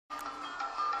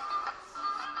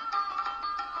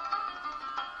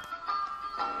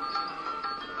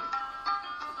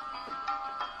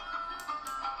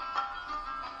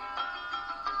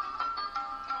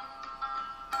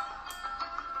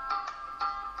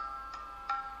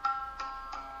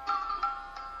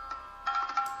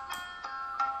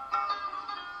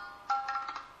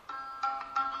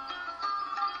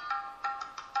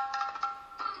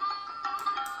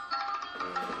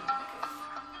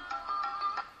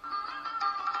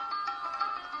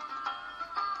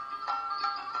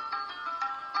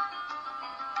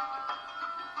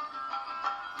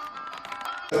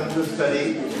going to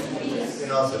study in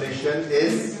oscillation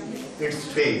is its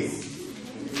phase.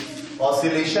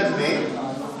 Oscillation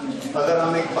में अगर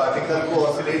हम एक पार्टिकल को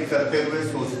ऑसिलेट करते हुए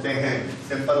सोचते हैं,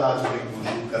 सिंपल हार्मोनिक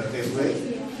मोशन करते हुए,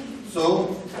 सो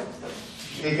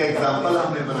एक एग्जांपल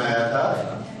हमने बनाया था.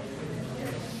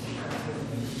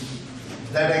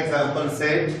 That example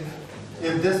said,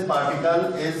 if this particle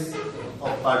is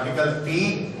of particle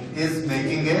P is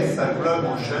making a circular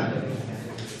motion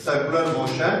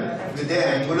with a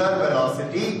angular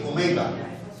velocity omega,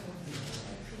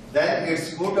 then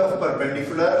its foot of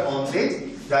perpendicular on the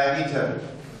diameter.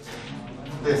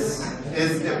 This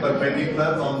is a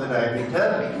perpendicular on the diameter,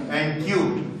 and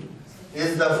Q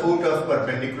is the foot of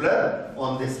perpendicular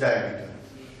on this diameter.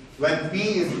 When P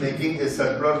is making a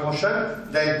circular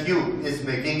motion, then Q is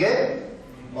making a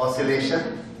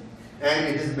oscillation, and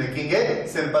it is making a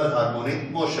simple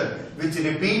harmonic motion which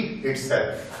repeat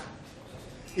itself.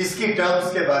 इसकी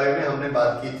terms के बारे में हमने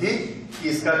बात की थी कि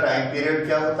इसका टाइम पीरियड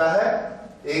क्या होता है,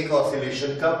 एक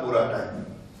ऑसिलेशन का पूरा टाइम.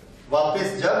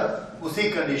 वापस जब उसी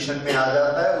कंडीशन में आ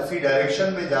जाता है, उसी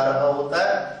डायरेक्शन में जा रहा होता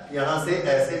है, यहां से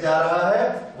ऐसे जा रहा है,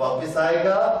 वापस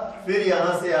आएगा, फिर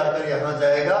यहां से आकर यहां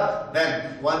जाएगा, then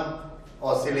one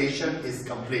oscillation is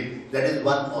complete. That is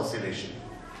one oscillation.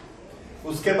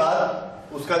 उसके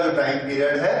बाद उसका जो टाइम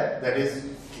पीरियड है, that is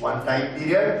one time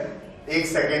period. एक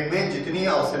सेकेंड में जितनी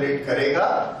ऑसिलेट करेगा,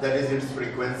 that is its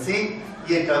frequency.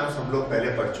 ये टर्म्स हम लोग पहले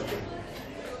पढ़ चुके हैं.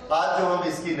 आज जो हम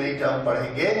इसकी नई टर्म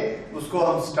पढ़ेंगे उसको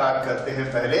हम स्टार्ट करते हैं.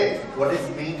 पहले what is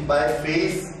mean by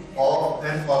phase of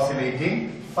N oscillating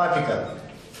particle.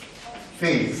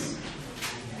 Phase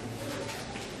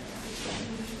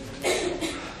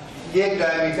ये एक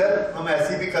डायमीटर हम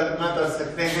ऐसी भी कल्पना कर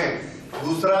सकते हैं.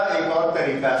 दूसरा एक और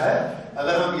तरीका है,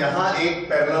 अगर हम यहाँ एक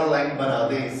पैरेलल लाइन बना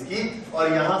दें इसकी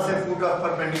और यहाँ से फुट ऑफ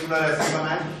परपेंडिकुलर ऐसे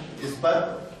बनाएं इस पर,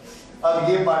 अब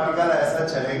ये पार्टिकल ऐसा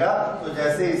चलेगा तो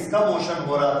जैसे इसका मोशन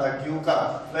हो रहा था Q का,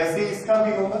 वैसे इसका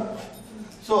भी होगा.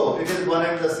 So it is one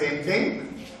and the same thing.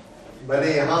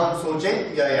 भले यहां हम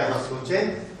सोचें या यहां सोचें,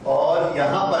 और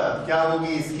यहां पर क्या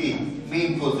होगी इसकी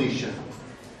mean position.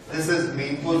 This is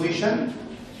mean position,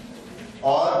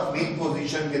 और मीन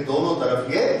पोजीशन के दोनों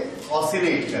तरफ ये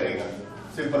ऑसिलेट करेगा,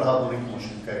 सिंपल हार्मोनिक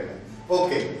मोशन करेगा.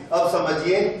 ओके, अब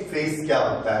समझिए फेज क्या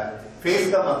होता है.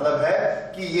 फेज का मतलब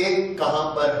है कि ये कहां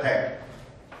पर है,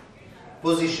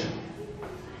 पोजीशन.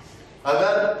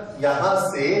 अगर यहां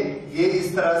से ये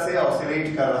इस तरह से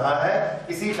ऑसिलेट कर रहा है,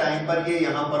 इसी टाइम पर ये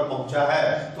यहां पर पहुंचा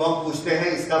है, तो हम पूछते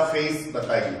हैं इसका फेज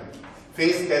बताइए.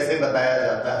 फेज कैसे बताया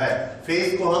जाता है?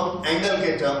 फेज को हम एंगल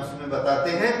के टर्म्स में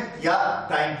बताते हैं या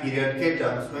टाइम पीरियड के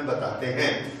टर्म्स में बताते हैं.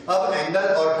 अब एंगल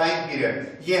और टाइम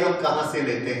पीरियड ये हम कहां से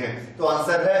लेते हैं? तो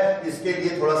आंसर है, इसके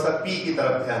लिए थोड़ा सा P की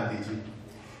तरफ ध्यान दीजिए.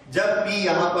 जब P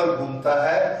यहां पर घूमता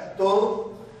है, तो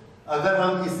अगर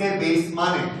हम इसे बेस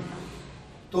माने,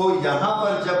 तो यहां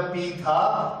पर जब P था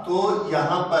तो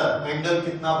यहां पर एंगल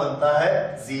कितना बनता है,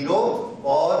 0.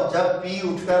 और जब P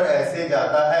उठकर ऐसे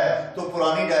जाता है तो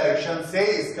पुरानी डायरेक्शन से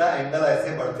इसका एंगल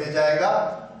ऐसे बढ़ते जाएगा,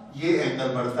 ये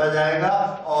एंगल बढ़ता जाएगा,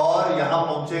 और यहां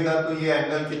पहुंचेगा तो ये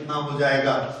एंगल कितना हो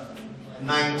जाएगा,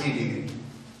 90 डिग्री,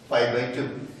 π/2.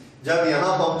 जब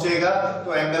यहां पहुंचेगा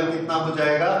तो एंगल कितना हो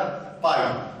जाएगा,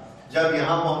 पाई. जब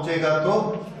यहां पहुंचेगा तो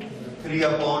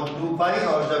 3/2π,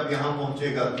 और जब यहां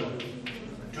पहुंचेगा तो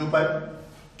 2π.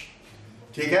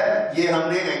 ठीक है, ये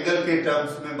हमने एंगल के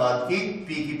टर्म्स में बात की,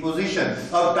 P की पोजीशन.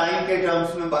 अब टाइम के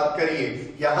टर्म्स में बात करिए.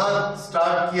 यहां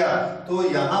स्टार्ट किया तो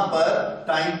यहां पर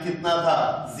टाइम कितना था,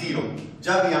 0.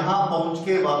 जब यहां पहुंच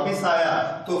के वापस आया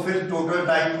तो फिर टोटल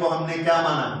टाइम को हमने क्या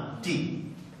माना, T.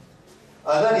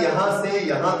 अगर यहां से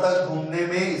यहां तक घूमने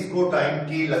में इसको टाइम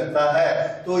T लगता है,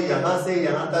 तो यहां से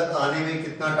यहां तक आने में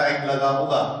कितना टाइम लगा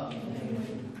होगा,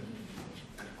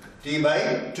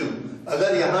 T/2.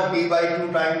 अगर यहां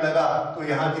T/2 टाइम लगा तो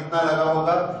यहां कितना लगा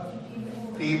होगा,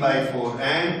 T/4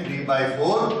 एंड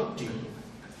 3/4T.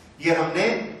 ये हमने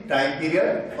टाइम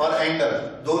पीरियड और एंगल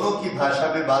दोनों की भाषा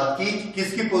में बात की.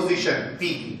 किसकी पोजीशन, P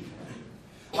की.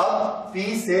 अब P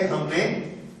से हमने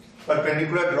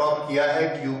परपेंडिकुलर ड्रॉप किया है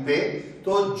Q पे,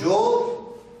 तो जो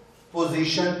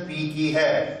पोजीशन P की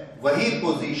है वही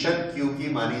पोजीशन Q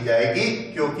की मानी जाएगी,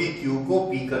 क्योंकि Q को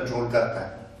P कंट्रोल करता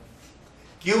है.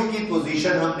 Q की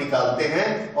पोजीशन हम निकालते हैं,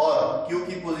 और Q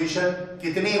की पोजीशन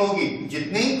कितनी होगी,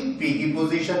 जितनी P की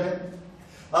पोजीशन है.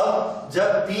 अब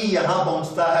जब P यहां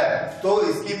पहुंचता है तो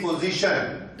इसकी पोजीशन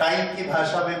टाइम की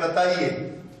भाषा में बताइए,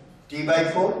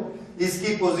 T/4.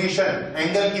 इसकी पोजीशन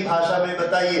एंगल की भाषा में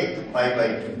बताइए,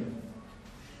 π/2.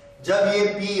 जब ये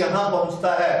P यहां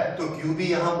पहुंचता है तो Q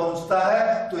भी यहां पहुंचता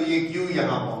है, तो ये Q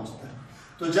यहां पहुंचता है.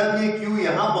 तो जब ये Q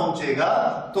यहां पहुंचेगा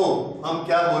तो हम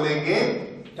क्या बोलेंगे,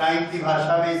 टाइम की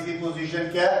भाषा में इसकी पोजीशन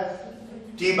क्या है?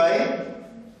 t बाई,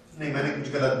 नहीं मैंने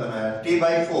कुछ गलत बनाया,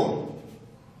 t/4।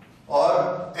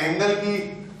 और एंगल की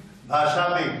भाषा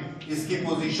में इसकी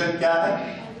पोजीशन क्या है?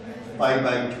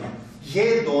 π/2। ये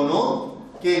दोनों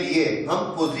के लिए हम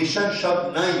पोजीशन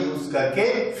शब्द ना यूज करके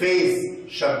फेज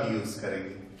शब्द यूज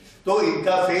करेंगे। तो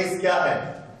इनका फेज क्या है?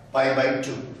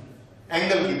 π/2।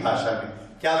 एंगल की भाषा में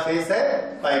क्या फेज है?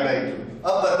 π/2।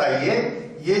 अब बताइए,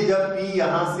 ये जब P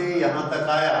यहां से यहां तक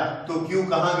आया तो Q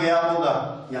कहां गया होगा?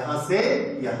 यहां से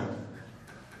यहां।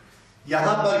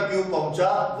 यहां पर Q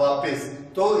पहुंचा वापस,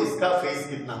 तो इसका फेज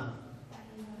कितना?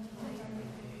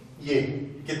 ये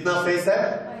कितना फेज है?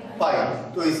 पाई।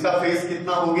 तो इसका फेज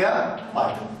कितना हो गया?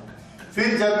 पाई।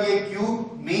 फिर जब ये Q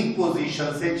मीन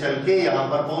पोजीशन से चल के यहां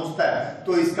पर पहुंचता है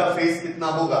तो इसका फेज कितना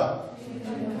होगा?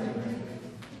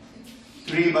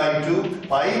 3/2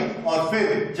 पाई। और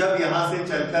फिर जब यहां से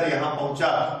चलकर यहां पहुंचा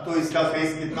तो इसका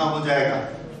फेज कितना हो जाएगा?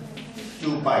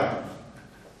 2 पाई।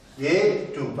 ये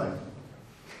 2 पाई।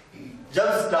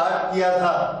 जब स्टार्ट किया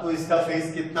था तो इसका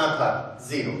फेज कितना था?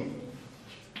 0।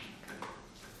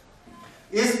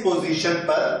 इस पोजीशन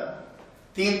पर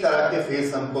 3 तरह के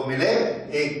फेज हमको मिले,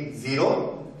 एक 0,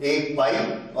 एक पाई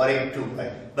और एक 2 पाई।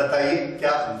 बताइए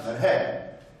क्या आंसर है?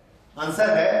 आंसर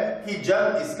है कि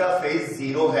जब इसका फेज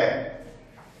 0 है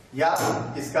या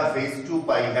इसका फेज 2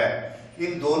 पाई है,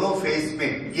 इन दोनों फेज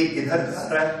में ये किधर जा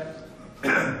रहा है?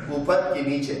 ऊपर कि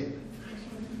नीचे?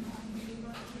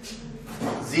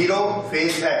 0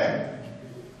 फेज है,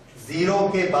 0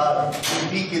 के बाद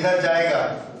P किधर जाएगा?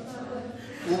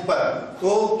 ऊपर।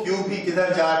 तो Q भी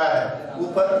किधर जा रहा है?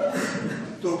 ऊपर।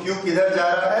 तो Q किधर जा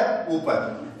रहा है? ऊपर।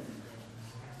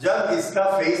 जब इसका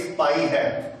फेज पाई है,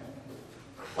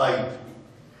 पाई,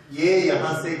 ये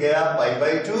यहां से गया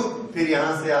π/2, फिर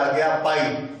यहां से आ गया पाई,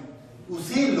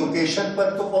 उसी लोकेशन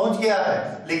पर तो पहुंच गया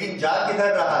है, लेकिन जा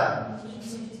किधर रहा है?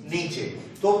 नीचे।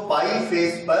 तो पाई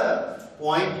फेज पर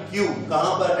पॉइंट Q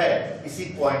कहां पर है? इसी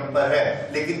पॉइंट पर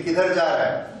है, लेकिन किधर जा रहा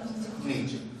है?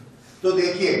 नीचे। तो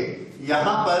देखिए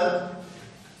यहां पर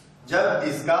जब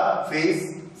इसका फेज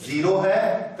 0 है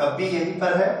तब भी यहीं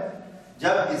पर है,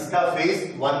 जब इसका फेज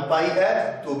 1 पाई है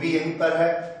तो भी यहीं पर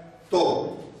है। तो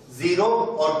 0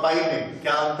 और पाई में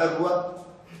क्या अंतर हुआ?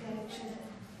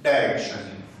 डायरेक्शन।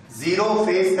 0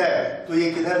 फेज है तो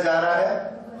ये किधर जा रहा है?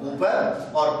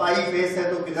 ऊपर। और पाई फेज है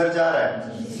तो किधर जा रहा है?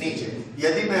 नीचे।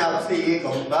 यदि मैं आपसे ये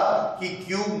कहूंगा कि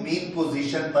Q मीन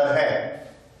पोजीशन पर है,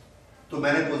 तो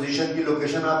मैंने पोजीशन की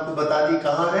लोकेशन आपको बता दी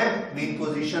कहां है? मीन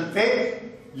पोजीशन पे,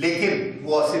 लेकिन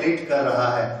वो ऑसिलेट कर रहा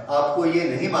है। आपको ये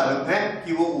नहीं मालूम है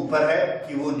कि वो ऊपर है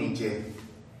कि वो नीचे है,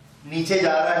 नीचे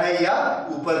जा रहा है या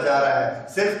ऊपर जा रहा है।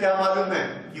 सिर्फ क्या मालूम है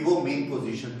कि वो मीन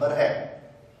पोजीशन पर है।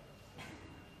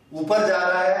 ऊपर जा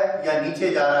रहा है या नीचे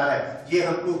जा रहा है, ये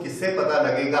हमको किससे पता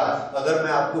लगेगा? अगर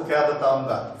मैं आपको क्या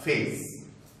बताऊंगा? फेज।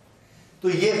 तो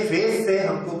ये फेज से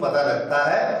हमको पता लगता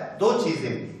है 2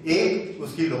 चीजें, एक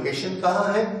उसकी लोकेशन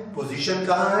कहां है, पोजीशन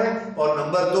कहां है, और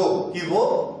नंबर 2 कि वो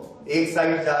एक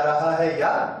साइड जा रहा है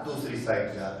या दूसरी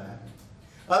साइड जा रहा है।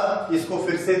 अब इसको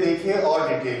फिर से देखिए और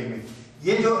डिटेल में।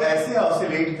 ये जो ऐसे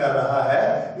ऑसिलेट कर रहा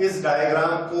है, इस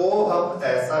डायग्राम को हम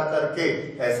ऐसा करके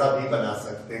ऐसा भी बना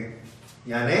सकते हैं,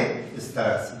 यानी इस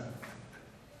तरह से।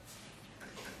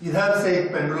 इधर से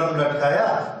एक पेंडुलम लटकाया,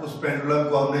 उस पेंडुलम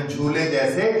को हमने झूले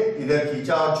जैसे इधर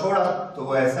खींचा और छोड़ा, तो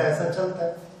वो ऐसा ऐसा चलता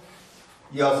है।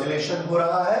 ये ऑसिलेशन हो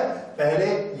रहा है। पहले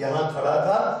यहां खड़ा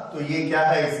था तो ये क्या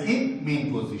है? इसकी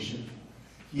मीन पोजीशन।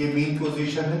 ये मीन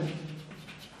पोजीशन है।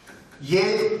 ये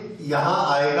यहां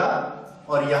आएगा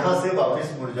और यहां से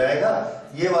वापस मुड़ जाएगा।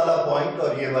 ये वाला पॉइंट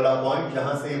और ये वाला पॉइंट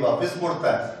जहां से वापस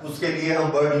मुड़ता है, उसके लिए हम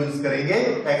वर्ड यूज करेंगे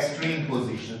एक्सट्रीम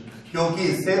पोजीशन, क्योंकि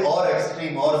इससे और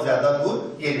एक्सट्रीम और ज्यादा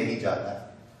दूर ये नहीं जाता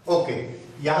है। ओके,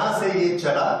 यहां से ये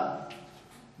चला,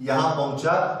 यहां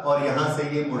पहुंचा और यहां से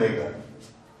ये मुड़ेगा।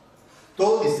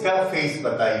 तो इसका फेस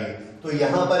बताइए। तो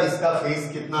यहां पर इसका फेस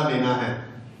कितना लेना है?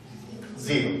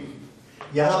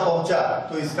 0। यहां पहुंचा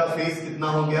तो इसका फेस कितना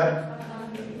हो गया?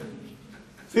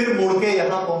 फिर मुड़ के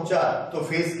यहां पहुंचा तो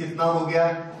फेस कितना हो गया?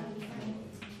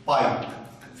 पाई।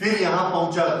 फिर यहां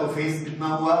पहुंचा तो फेस कितना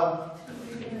हुआ?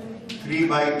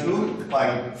 3/2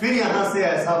 पाई। फिर यहां से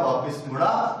ऐसा वापस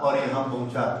मुड़ा और यहां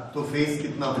पहुंचा तो फेस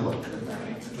कितना हुआ?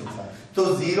 2 पाई। तो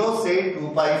 0 से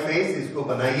 2 पाई फेस, इसको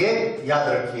बनाइए, याद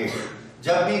रखिए।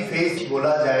 जब भी फेस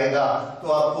बोला जाएगा तो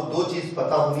आपको 2 चीज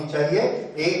पता होनी चाहिए,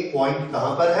 एक पॉइंट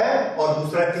कहां पर है और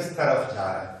दूसरा किस तरफ जा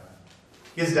रहा है,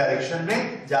 किस डायरेक्शन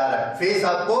में जा रहा है। फेस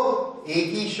आपको एक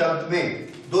ही शब्द में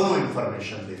दोनों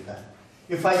इंफॉर्मेशन देता है।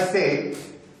 इफ आई से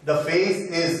द फेस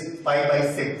इज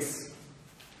π/6,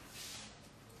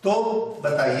 तो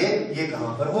बताइए ये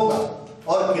कहां पर होगा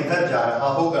और किधर जा रहा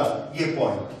होगा ये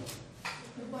पॉइंट?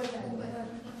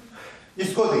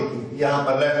 इसको देखिए, यहां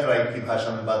पर लेफ्ट राइट की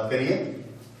भाषा में बात करिए।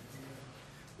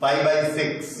 π/6,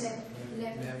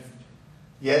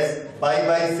 यस,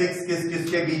 π/6 किस किस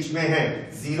के बीच में है?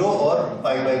 0 और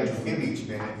π/2 के बीच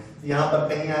में है। यहां पर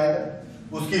कहीं आएगा,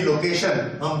 उसकी लोकेशन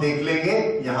हम देख लेंगे,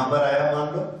 यहां पर आया मान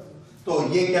लो, तो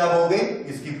ये क्या हो गई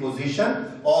इसकी पोजीशन,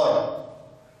 और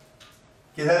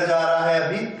किधर जा रहा है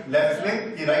अभी, लेफ्ट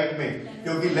में कि राइट में?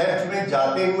 क्योंकि लेफ्ट में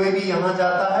जाते हुए भी यहां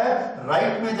जाता है,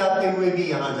 राइट में जाते हुए भी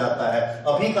यहां जाता है।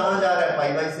 अभी कहां जा रहा है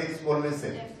π/6 बोलने से?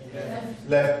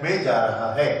 लेफ्ट में जा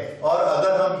रहा है। और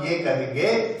अगर हम ये कहेंगे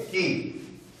कि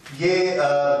ये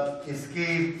इसकी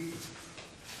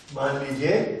मान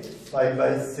लीजिए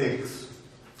π/6,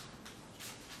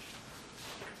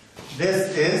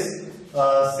 दिस इज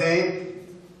से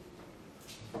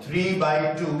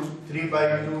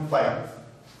 3/2 पाई,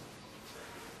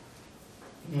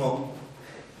 नो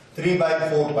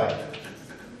 3/4 पाई,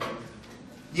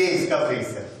 ये इसका फेस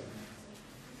है।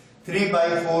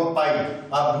 3/4 पाई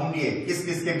आप ढूंढिए किस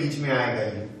किस के बीच में आएगा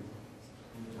ये?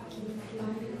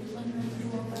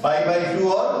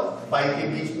 π/2 और पाई के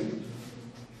बीच में,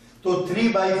 तो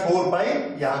 3/4 पाई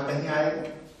यहां कहीं आएगा।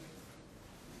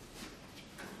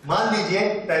 मान लीजिए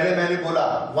पहले मैंने बोला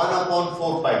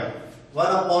 1/4 पाई,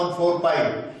 1/4 पाई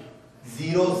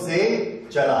 0 से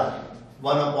चला,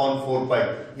 1/4 पाई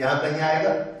यहां कहीं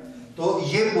आएगा। तो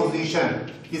ये पोजीशन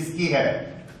किसकी है?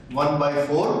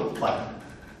 1/4 पाई।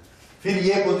 फिर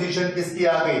ये पोजीशन किसकी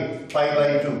आ गई?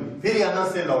 π/2। फिर यहां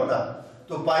से लौटा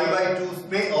तो π/2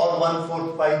 में और 1/4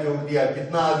 पाई जोड़ दिया,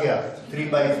 कितना आ गया?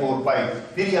 3/4 पाई।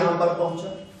 फिर यहां पर पहुंचा,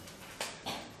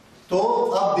 तो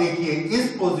अब देखिए इस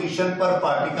पोजीशन पर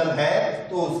पार्टिकल है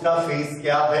तो उसका फेस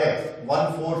क्या है?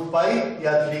 1/4 पाई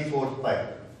या 3/4 पाई?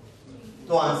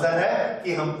 तो आंसर है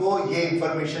कि हमको ये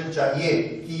इंफॉर्मेशन चाहिए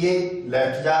कि ये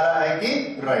लेफ्ट जा रहा है कि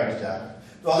राइट जा रहा है।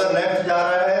 तो अगर लेफ्ट जा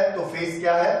रहा है तो फेस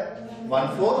क्या है?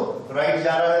 1/4, राइट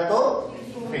जा रहा है तो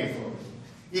 3/4।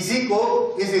 इसी को,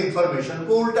 इस इंफॉर्मेशन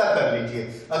को उल्टा कर लीजिए।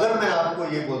 अगर मैं आपको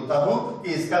ये बोलता हूं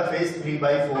कि इसका फेस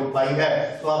 3/4 पाई है,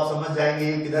 तो आप समझ जाएंगे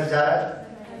ये किधर जा रहा है?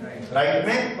 राइट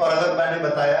में। और अगर मैंने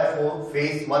बताया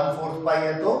फेस 1/4 पाई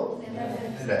है तो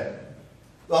लेफ्ट।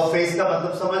 तो अब फेस का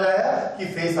मतलब समझ आया कि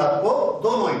फेस आपको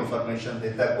दोनों इंफॉर्मेशन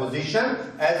देता है, position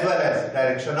as well as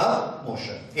direction of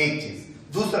motion. एक चीज।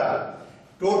 दूसरा,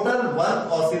 टोटल वन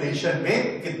ऑसिलेशन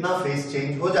में कितना फेस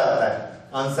चेंज हो जाता है?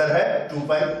 आंसर है 2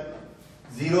 पाई।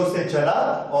 0 से चला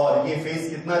और ये फेस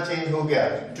कितना चेंज हो गया?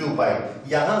 2 पाई।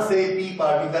 यहां से p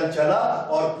पार्टिकल चला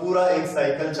और पूरा एक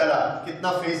साइकिल चला,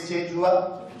 कितना फेस चेंज हुआ?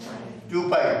 2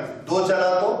 पाई। 2 चला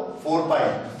तो 4 पाई,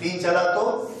 3 चला तो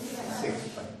 6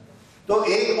 पाई। तो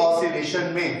एक ऑसिलेशन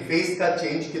में फेस का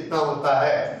चेंज कितना होता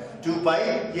है? 2 पाई।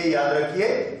 ये याद रखिए,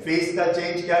 फेस का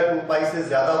चेंज क्या 2 पाई से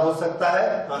ज्यादा हो सकता है?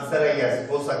 आंसर है यस,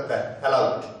 हो सकता है,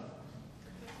 अलाउड।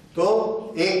 तो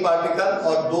एक पार्टिकल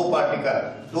और 2 पार्टिकल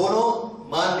दोनों,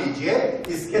 मान लीजिए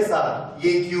इसके साथ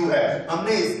ये Q है,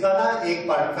 हमने इसका ना एक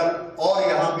पार्टिकल और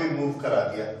यहां पे मूव करा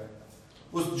दिया,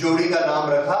 उस जोड़ी का नाम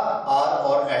रखा R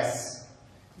और S।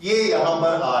 ये यहां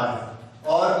पर R है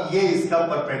और ये इसका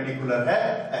परपेंडिकुलर है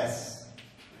S।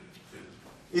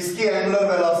 इसकी एंगुलर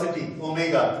वेलोसिटी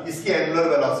ओमेगा, इसकी एंगुलर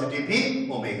वेलोसिटी भी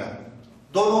ओमेगा,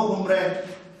 दोनों घूम रहे हैं।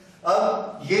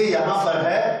 अब ये यहां पर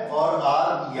है और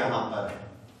R यहां पर है,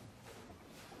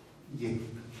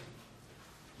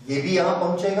 ये भी यहां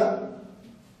पहुंचेगा,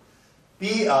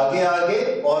 P आगे आगे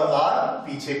और R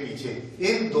पीछे पीछे।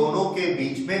 इन दोनों के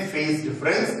बीच में फेज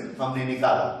डिफरेंस हमने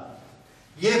निकाला।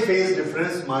 ये फेज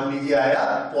डिफरेंस मान लीजिए आया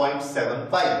 0.7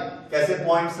 पाई। कैसे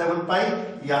 0.7 पाई?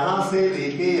 यहां से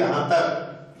लेके यहां तक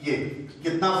ये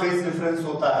कितना फेज डिफरेंस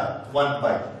होता है? 1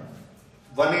 पाई।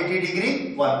 180 डिग्री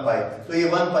 1 पाई, तो ये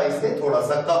 1 पाई से थोड़ा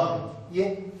सा कम है। ये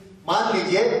मान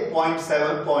लीजिए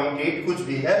 0.7 0.8 कुछ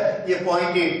भी है, ये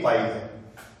 0.8 पाई है।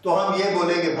 तो हम ये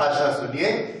बोलेंगे, भाषा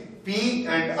सुनिए, P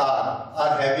and R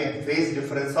are having phase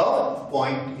difference of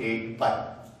 0.8 पाई।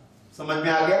 समझ में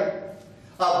आ गया?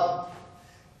 अब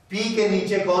P के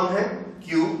नीचे कौन है? Q।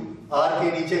 R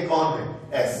के नीचे कौन है?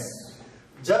 S।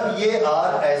 जब ये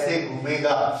R ऐसे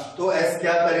घूमेगा तो S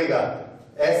क्या करेगा?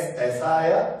 S ऐसा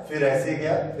आया, फिर ऐसे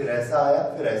गया, फिर ऐसा आया,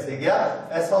 फिर ऐसे गया,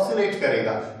 S ऑसिलेट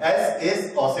करेगा। S is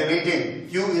oscillating,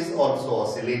 Q is also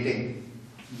oscillating।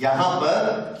 यहां पर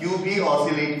Q भी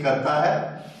ऑसिलेट करता है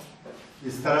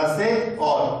इस तरह से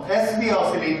और S भी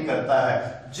ऑसिलेट करता है।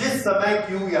 जिस समय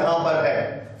Q यहां पर है,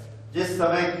 जिस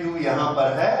समय Q यहां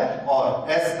पर है और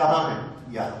S कहां है?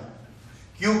 यहां।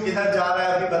 Q किधर जा रहा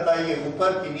है अभी बताइए, ऊपर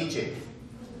कि नीचे?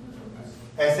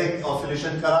 ऐसे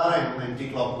ऑसिलेशन करा रहे हैं एंटी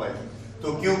क्लॉकवाइज, तो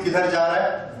Q किधर जा रहा है?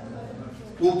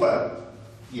 ऊपर।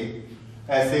 ये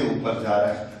ऐसे ऊपर जा रहा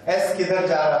है। S किधर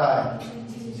जा रहा है?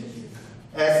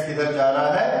 एस किधर जा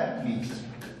रहा है, नीचे।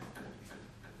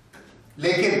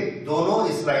 लेकिन दोनों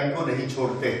इस लाइन को नहीं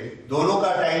छोड़ते, दोनों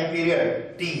का टाइम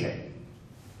पीरियड टी है।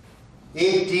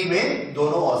 एक टी में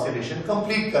दोनों ऑसिलेशन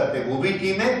कंप्लीट करते, वो भी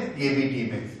टी में, ये भी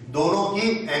टी में। दोनों की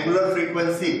एंगुलर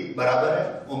फ्रीक्वेंसी बराबर है,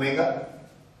 ओमेगा।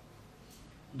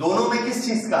 दोनों में किस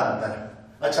चीज का अंतर है?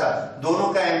 अच्छा,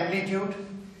 दोनों का एम्पलीट्यूड,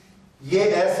 ये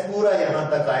एस पूरा यहां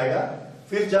तक आएगा,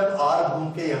 फिर जब आर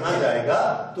घूम के यहां जाएगा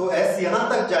तो एस यहां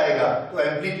तक जाएगा, तो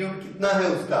एम्पलीट्यूड कितना है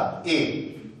उसका, ए।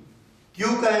 क्यू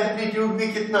का एम्पलीट्यूड भी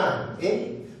कितना है, ए।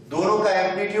 दोनों का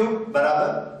एम्पलीट्यूड बराबर,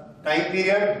 टाइम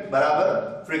पीरियड बराबर,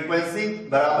 फ्रीक्वेंसी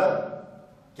बराबर।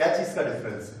 क्या चीज का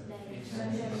डिफरेंस है,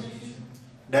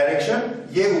 डायरेक्शन।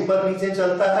 ये ऊपर नीचे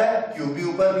चलता है, क्यू भी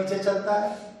ऊपर नीचे चलता है।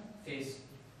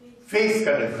 फेस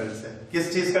का डिफरेंस है।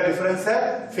 किस चीज का डिफरेंस है,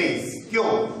 फेस।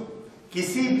 क्यों?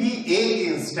 किसी भी एक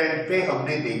इंस्टेंट पे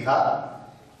हमने देखा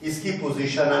इसकी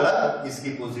पोजीशन अलग, इसकी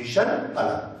पोजीशन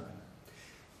अलग।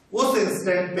 उस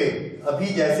इंस्टेंट पे, अभी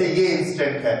जैसे ये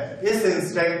इंस्टेंट है, इस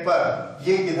इंस्टेंट पर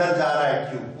ये किधर जा रहा है,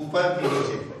 क्यू ऊपर की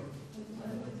नीचे,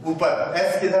 ऊपर।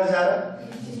 एस किधर जा रहा है,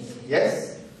 यस,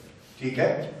 ठीक है।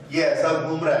 ये ऐसा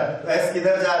घूम रहा है, तो एस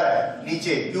किधर जा रहा है,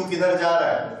 नीचे। क्यू किधर जा रहा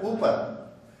है, ऊपर।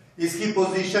 इसकी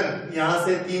पोजीशन यहां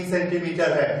से 3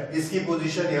 सेंटीमीटर है, इसकी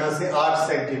पोजीशन यहां से 8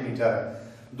 सेंटीमीटर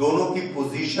है। दोनों की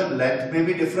पोजीशन लेंथ में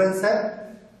भी डिफरेंस है,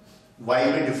 वाई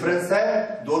में डिफरेंस है,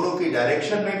 दोनों की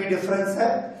डायरेक्शन में भी डिफरेंस है।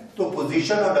 तो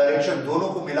पोजीशन और डायरेक्शन दोनों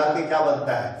को मिला के क्या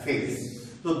बनता है, फेस।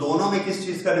 तो दोनों में किस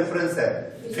चीज का डिफरेंस है,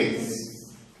 फेस।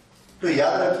 तो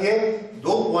याद रखिए,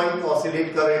 2 पॉइंट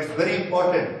ऑसिलेट कर, इट्स वेरी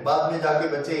इंपॉर्टेंट। बाद में जाके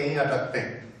बच्चे यहीं अटकते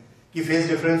हैं कि फेस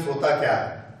डिफरेंस होता क्या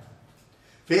है।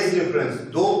 फेस डिफरेंस,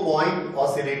 2 पॉइंट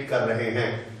ऑसिलेट कर रहे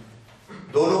हैं,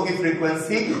 दोनों की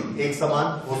फ्रीक्वेंसी एक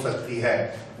समान हो सकती है,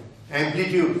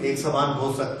 एम्पलीट्यूड एक समान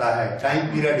हो सकता है, टाइम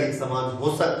पीरियड एक समान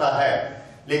हो सकता है,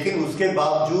 लेकिन उसके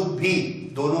बावजूद भी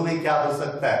दोनों में क्या हो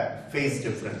सकता है, फेस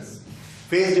डिफरेंस।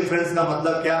 फेस डिफरेंस का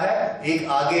मतलब क्या है, एक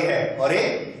आगे है और एक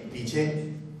पीछे,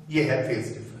 ये है फेस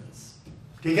डिफरेंस।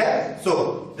 ठीक है। So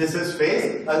this is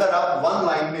face. अगर आप 1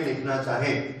 लाइन में लिखना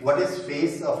चाहें, what is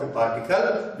face of A particle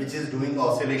which is doing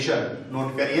oscillation,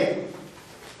 note करिए।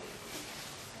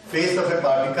 Face of A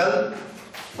particle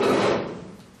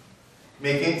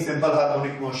making simple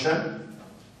harmonic motion,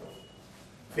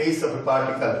 face of a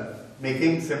particle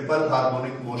making simple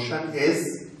harmonic motion is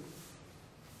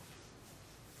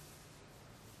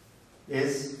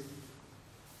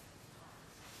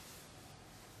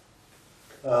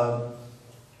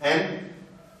an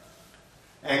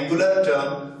angular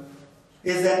term,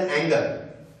 is an angle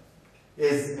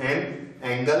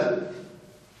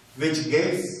which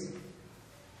gives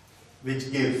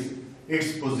its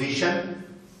position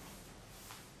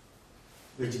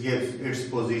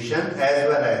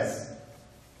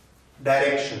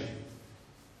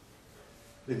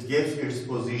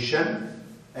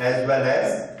as well as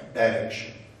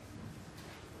direction,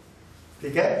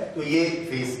 ठीक है। तो ये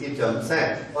face की terms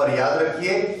हैं, और याद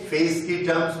रखिए face की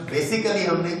टर्म्स बेसिकली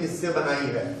हमने किससे बनाई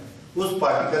है, उस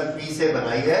पार्टिकल P से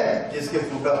बनाई है जिसके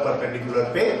फुट ऑफ परपेंडिकुलर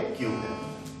पे Q है।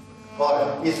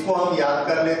 और इसको हम याद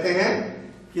कर लेते हैं,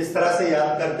 किस तरह से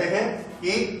याद करते हैं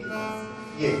कि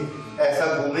ये ऐसा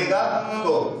घूमेगा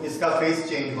तो इसका फेस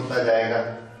चेंज होता जाएगा।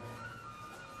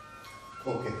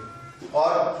 ओके,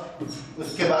 और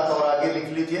उसके बाद और आगे लिख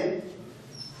लीजिए,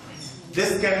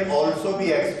 this can also be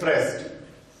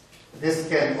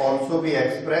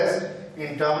expressed in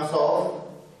terms of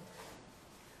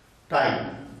time.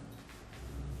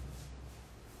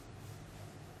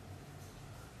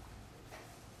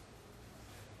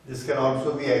 This can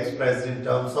also be expressed in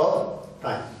terms of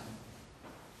time.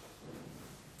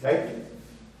 Right?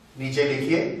 नीचे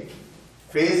लिखिए,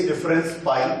 phase difference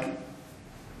pi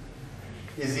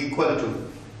is equal to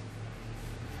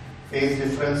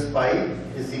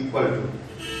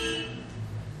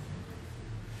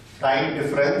time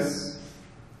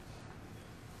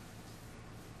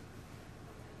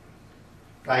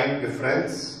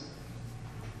difference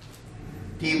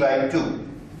T by 2.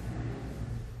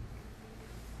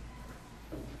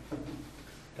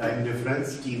 Time difference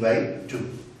T by 2।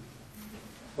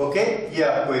 Okay, ये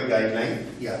आपको एक guideline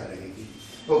याद रहेगी।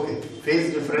 Okay,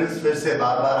 phase difference फिर से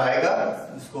बार बार आएगा,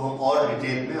 इसको हम और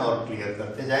डिटेल में और क्लियर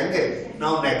करते जाएंगे।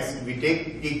 Now next we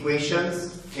take equations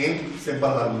in simple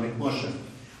harmonic motion.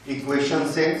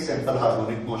 Equations in simple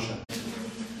harmonic motion.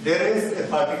 There is a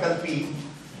particle P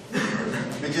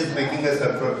which is making a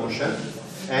circular motion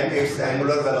and its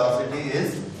angular velocity is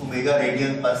omega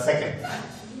radian per second.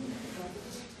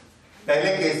 पहले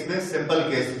case में, simple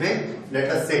case में,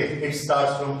 let us say it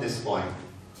starts from this point,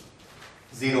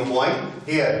 0 point.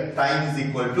 Here time is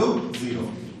equal to 0.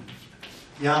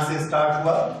 यहां से start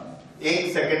हुआ,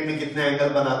 1 second में कितने angle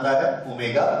बनाता है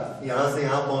ओमेगा, यहां से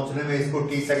यहां पहुंचने में इसको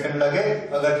t सेकंड लगे,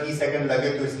 अगर t सेकंड लगे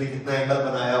तो इसने कितना एंगल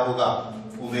बनाया होगा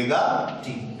omega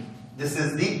t। This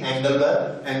is the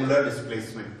angular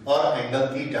displacement और angle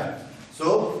theta.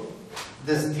 So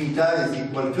this theta is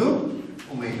equal to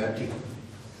omega t।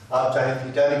 आप चाहे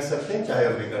थीटा लिख सकते हैं, चाहे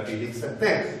ओमेगा टी लिख सकते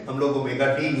हैं। हम लोग ओमेगा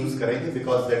टी यूज करेंगे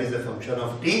because that is a function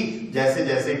of T. जैसे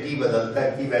जैसे टी बदलता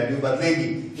है, की वैल्यू बदलेगी,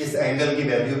 इस एंगल की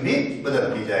वैल्यू भी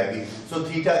बदलती जाएगी। So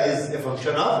theta is a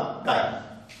function of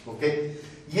time. Okay,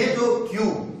 ये जो क्यू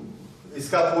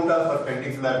इसका कोटा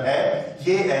परपेंडिकुलर है,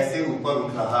 ये ऐसे ऊपर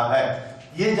उठ रहा है।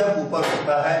 ये जब ऊपर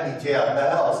उठता है, नीचे आता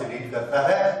है, ऑसिलेट करता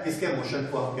है, इसके मोशन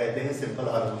को हम कहते हैं सिंपल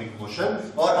हार्मोनिक मोशन।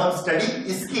 और हम स्टडी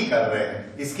इसकी कर रहे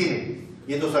हैं, इसकी नहीं,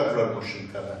 ये तो सर्कुलर मोशन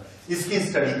कर रहा है, इसकी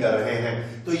स्टडी कर रहे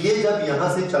हैं। तो ये जब यहां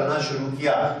से चलना शुरू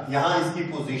किया, यहां इसकी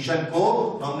पोजीशन को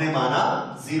हमने माना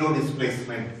zero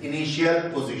displacement, initial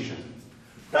position.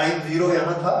 Time zero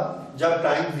यहां था, जब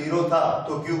टाइम जीरो था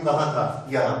तो क्यू कहां था,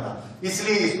 यहां था,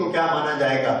 इसलिए इसको क्या माना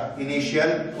जाएगा, इनिशियल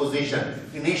पोजीशन।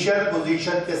 इनिशियल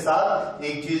पोजीशन के साथ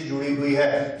एक चीज जुड़ी हुई है,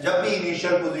 जब भी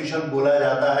इनिशियल पोजीशन बोला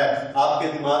जाता है आपके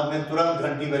दिमाग में तुरंत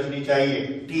घंटी बजनी चाहिए,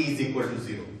 t is equal to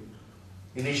zero.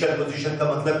 Initial position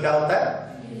का मतलब क्या होता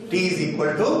है, t is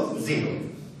equal to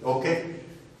zero. Okay,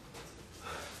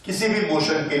 किसी भी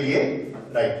मोशन के लिए,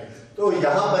 राइट। तो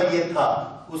यहां पर ये था।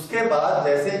 उसके बाद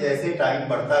जैसे जैसे टाइम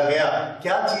बढ़ता गया,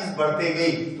 क्या चीज बढ़ते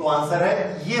गई, तो आंसर है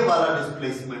ये वाला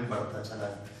डिस्प्लेसमेंट बढ़ता चला।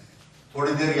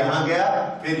 थोड़ी देर यहां गया,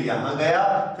 फिर यहां गया,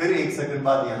 फिर 1 सेकंड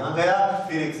बाद यहां गया,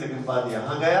 फिर 1 सेकंड बाद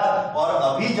यहां गया, और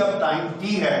अभी जब टाइम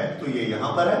t है तो ये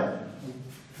यहां पर है।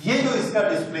 ये जो इसका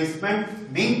डिस्प्लेसमेंट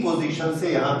मीन पोजीशन से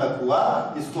यहां तक हुआ,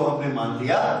 इसको हमने मान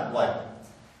लिया y।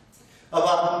 अब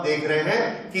आप हम देख रहे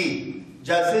हैं कि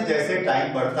जैसे जैसे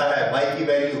टाइम बढ़ता है y की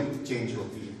वैल्यू चेंज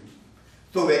होती है।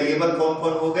 तो वेरिएबल कौन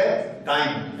कौन हो गए,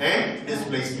 टाइम एंड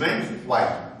डिस्प्लेसमेंट y।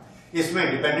 इसमें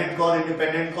डिपेंडेंट कौन,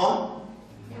 इंडिपेंडेंट कौन,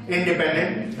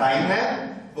 इंडिपेंडेंट टाइम है,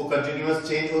 वो कंटिन्यूअस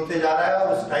चेंज होते जा रहा है,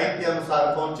 और उस टाइम के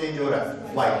अनुसार कौन चेंज हो रहा है,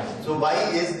 y। So y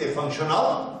is a function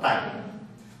of time.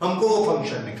 हमको वो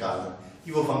फंक्शन निकालना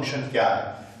कि वो फंक्शन क्या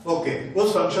है। ओके,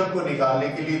 उस फंक्शन को निकालने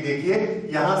के लिए देखिए,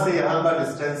 यहां से यहां का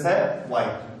डिस्टेंस है y।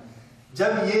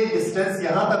 जब ये डिस्टेंस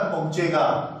यहां तक पहुंचेगा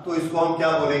तो इसको हम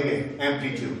क्या बोलेंगे,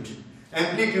 एम्पलीट्यूड।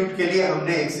 एम्पलीट्यूड के लिए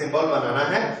हमने एक सिंबल बनाना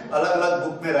है, अलग अलग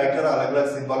बुक में राइटर अलग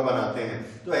अलग सिंबल बनाते हैं।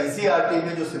 तो एनसीईआरटी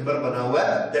में जो सिंबल बना हुआ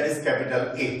है दैट इज कैपिटल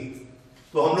A।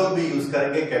 तो हम लोग भी यूज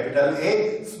करेंगे capital A।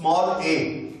 Small a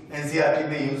NCERT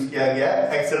में यूज किया गया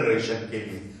है एक्सेलरेशन के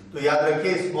लिए। तो याद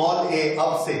रखिए, स्मॉल a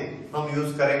अब से हम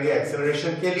यूज करेंगे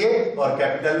एक्सेलरेशन के लिए, और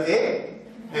कैपिटल A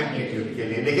एम्पलीट्यूड के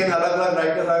लिए। लेकिन अलग अलग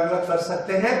राइटर अलग अलग कर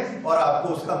सकते हैं, और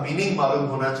आपको उसका मीनिंग मालूम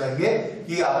होना चाहिए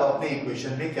कि आप अपने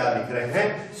इक्वेशन में क्या लिख रहे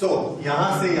हैं। सो यहां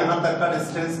से यहां तक का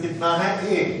डिस्टेंस कितना है,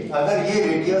 a। अगर ये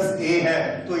रेडियस a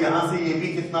है तो यहां से ये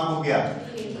भी कितना हो गया,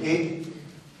 a।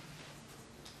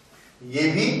 ये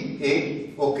भी a।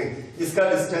 ओके, इसका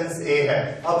डिस्टेंस a है।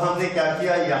 अब हमने क्या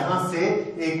किया, यहां से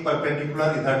एक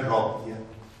परपेंडिकुलर इधर ड्रॉप किया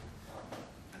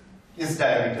इस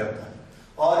डायमीटर का,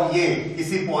 और ये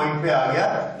किसी पॉइंट पे आ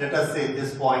गया, लेट अस से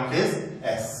दिस पॉइंट इज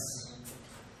S।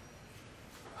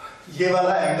 ये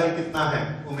वाला एंगल कितना है,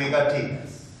 ओमेगा t।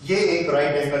 ये एक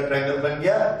राइट एंगल ट्रायंगल बन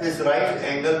गया। इस राइट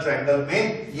एंगल ट्रायंगल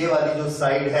में ये वाली जो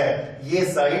साइड है, ये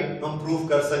साइड हम प्रूव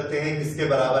कर सकते हैं किसके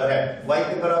बराबर है, y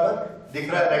के बराबर।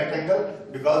 दिख रहा है rectangle,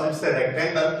 because it's a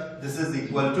rectangle, this is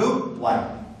equal to y।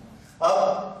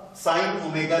 अब साइन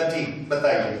ओमेगा t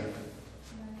बताइए,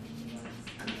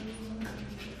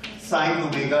 sine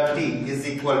omega t is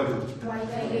equal to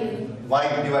y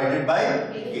divided by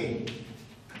a।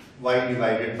 y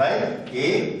divided by a,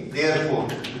 therefore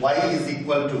y is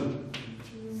equal to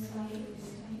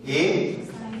a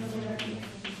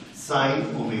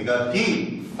sine omega t।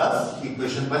 बस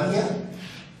equation बन गया।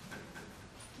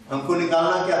 हमको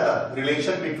निकालना क्या था,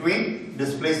 relation between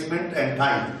displacement and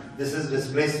time. This is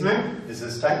displacement, this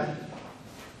is time.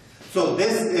 So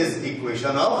this is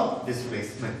equation of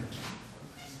displacement,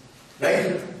 right.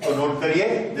 तो note करिए,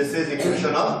 this is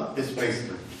equation of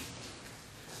displacement.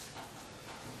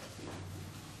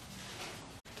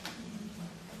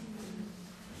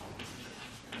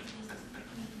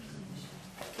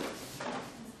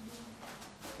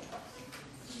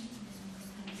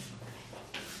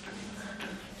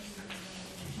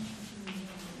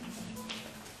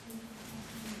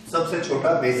 सबसे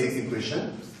छोटा basic equation,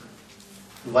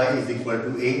 y is equal to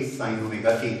a sine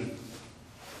omega t।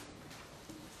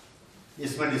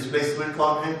 इसमें displacement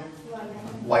कौन है,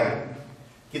 y।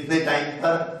 कितने time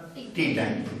पर, t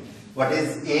time. What is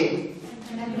a,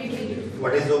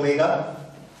 what is omega,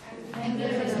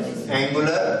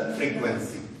 angular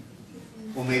frequency.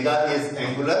 Omega is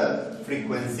angular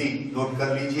frequency, note कर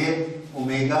लीजिए,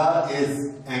 omega is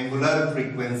angular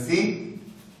frequency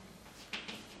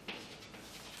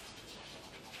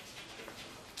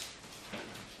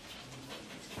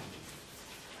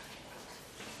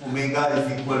omega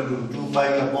is equal to 2 pi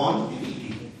upon T.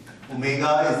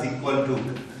 Omega is equal to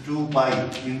 2 pi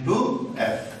into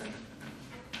F.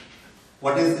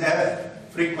 What is F?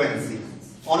 Frequency,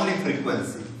 only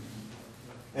frequency.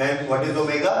 And what is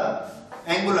omega?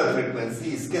 Angular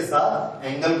frequency. इसके साथ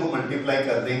angle को multiply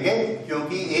कर देंगे,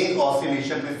 क्योंकि एक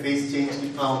oscillation में phase change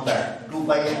कितना होता है? 2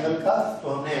 पाई एंगल का, तो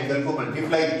हमने एंगल को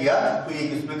मल्टीप्लाई किया तो ये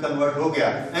किसमें कन्वर्ट हो गया?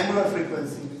 Angular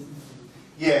frequency.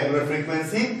 ये एंगुलर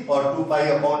फ्रीक्वेंसी और 2 पाई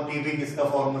अपॉन टी भी किसका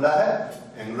फॉर्मूला है?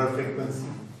 Angular frequency.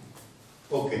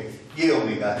 ओके, ये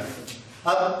ओमेगा है।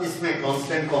 अब इसमें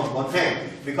कांस्टेंट कौन कौन है?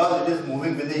 Because it is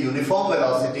moving with a uniform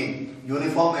velocity,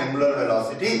 uniform angular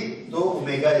velocity, तो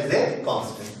omega is a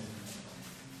constant.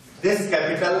 This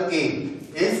capital A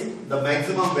is the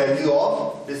maximum value of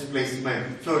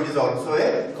displacement, so it is also a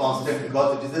constant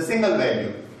because it is a single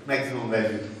value, maximum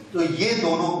value. तो ये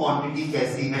दोनों quantity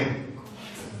कैसी हैं?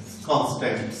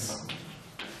 Constants.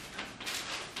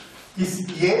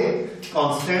 ये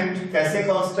constant कैसे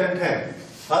constant है?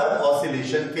 हर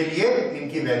oscillation के लिए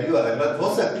इनकी वैल्यू अलग अलग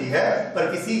हो सकती है,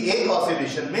 पर किसी एक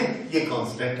ऑसिलेशन में ये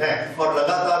कांस्टेंट है। और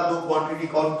लगातार दो क्वांटिटी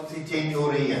कौन सी चेंज हो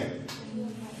रही है?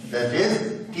 That is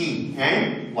T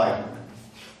and Y।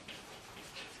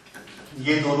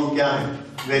 ये दोनों क्या हैं?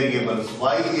 Variables.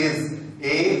 Y is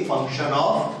a function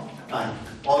of time,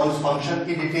 और उस फंक्शन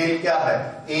की डिटेल क्या है?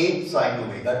 A sin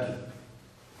omega t।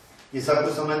 ये सब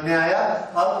कुछ समझ में आया?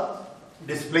 अब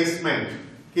डिस्प्लेसमेंट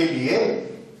के लिए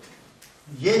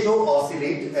ये जो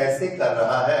ऑसिलेट ऐसे कर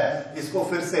रहा है, इसको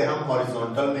फिर से हम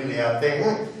हॉरिजॉन्टल में ले आते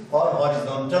हैं, और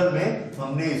हॉरिजॉन्टल में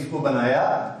हमने इसको बनाया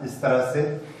इस तरह से।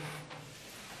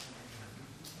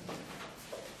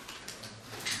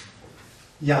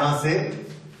 यहां से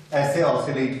ऐसे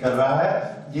ऑसिलेट कर रहा है,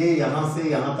 ये यहां से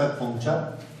यहां तक पहुंचा,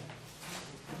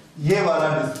 ये वाला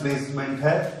डिस्प्लेसमेंट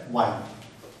है y।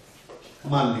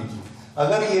 मान लीजिए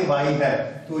अगर ये y है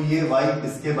तो ये y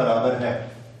किसके बराबर है?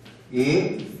 a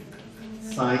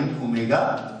sin omega.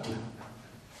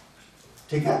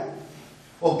 ठीक है,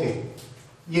 ओके।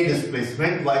 ये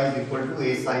displacement y is equal to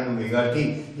a sin omega t।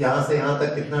 यहां से यहां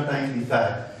तक कितना टाइम बीता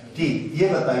है? t। ये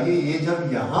बताइए, ये जब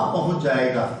यहां पहुंच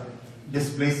जाएगा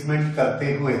डिस्प्लेसमेंट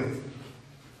करते हुए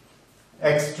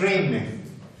एक्सट्रीम में,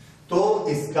 तो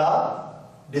इसका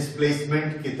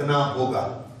डिस्प्लेसमेंट कितना होगा?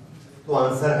 तो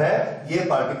आंसर है, ये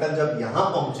पार्टिकल जब यहां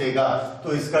पहुंचेगा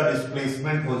तो इसका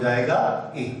डिस्प्लेसमेंट हो जाएगा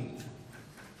a।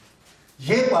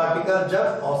 ये पार्टिकल जब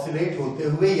ऑसिलेट होते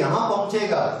हुए यहां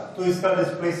पहुंचेगा तो इसका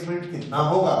डिस्प्लेसमेंट कितना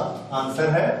होगा? आंसर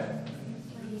है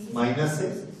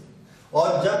 -6।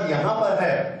 और जब यहां पर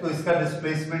है तो इसका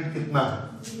डिस्प्लेसमेंट कितना है?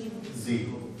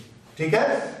 0। ठीक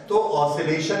है, तो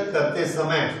ऑसिलेशन करते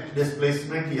समय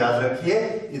डिस्प्लेसमेंट याद रखिए,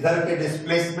 इधर के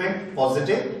डिस्प्लेसमेंट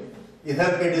पॉजिटिव,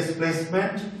 इधर के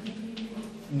displacement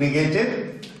negative,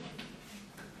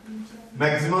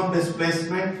 maximum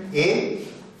displacement a।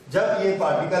 जब ये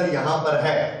पार्टिकल यहां पर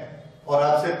है और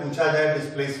आपसे पूछा जाए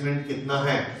डिस्प्लेसमेंट कितना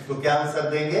है, तो क्या आंसर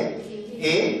देंगे?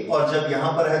 a। और जब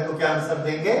यहां पर है तो क्या आंसर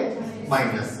देंगे?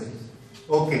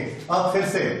 -6। ओके, अब फिर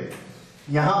से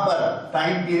यहां पर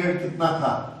टाइम पीरियड कितना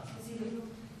था?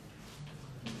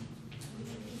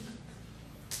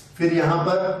 फिर यहां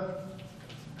पर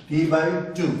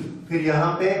t/2, फिर यहां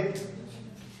पे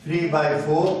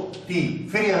 3/4 t,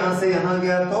 फिर यहां से यहां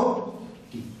गया तो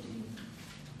t।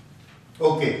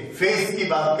 ओके, फेज की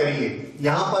बात करिए,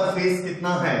 यहां पर फेज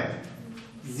कितना है?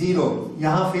 0।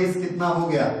 यहां फेज कितना हो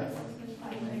गया?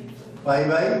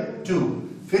 π/2।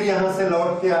 फिर यहां से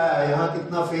लौट के आया, यहां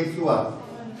कितना फेज हुआ?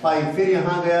 पाई। फिर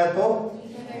यहां गया तो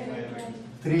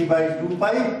 3/2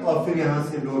 पाई, और फिर यहां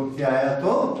से लौट के आया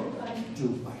तो 2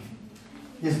 पाई।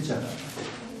 इस चार्ट,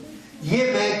 ये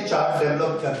मैं एक चार्ट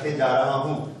डेवलप करते जा रहा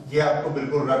हूं, ये आपको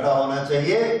बिल्कुल रटा होना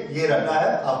चाहिए। ये रटा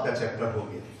है, आपका चैप्टर हो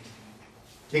गया।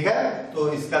 ठीक है,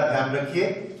 तो इसका ध्यान रखिए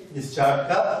इस चार्ट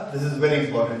का। This is very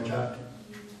important chart.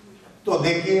 तो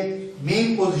देखिए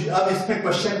मीन पोजीशन। अब इसमें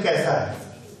क्वेश्चन कैसा है?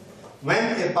 When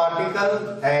A particle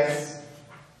has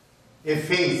A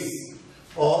phase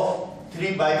of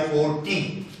 3/4 t।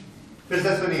 फिर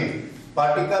से सुनिए,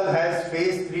 particle has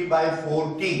phase 3/4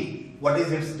 t, what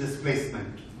is it's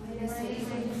displacement?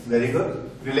 Very good,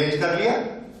 relate कर लिया।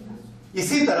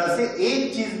 इसी तरह से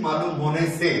एक चीज मालूम होने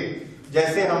से,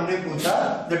 जैसे हमने पूछा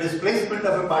the displacement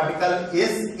of A particle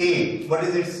is a, what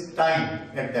is it's time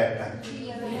at that time?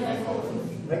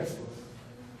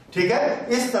 ठीक है,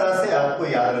 इस तरह से आपको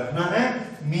याद रखना है।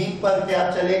 मीन पर क्या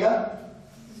चलेगा,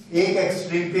 एक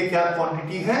एक्सट्रीम पे क्या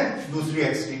क्वांटिटी है, दूसरी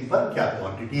एक्सट्रीम पर क्या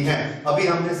क्वांटिटी है। अभी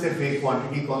हमने सिर्फ एक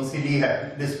क्वांटिटी कौन सी ली है,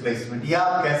 डिस्प्लेसमेंट, या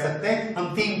आप कह सकते हैं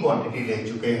हम तीन क्वांटिटी ले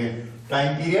चुके हैं,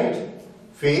 टाइम पीरियड,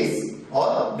 फेज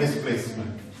और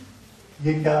डिस्प्लेसमेंट।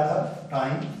 ये क्या था,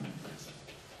 टाइम,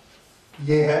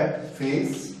 ये है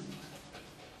फेज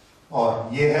और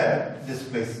ये है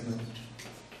डिस्प्लेसमेंट।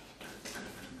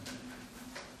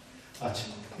 अच्छा,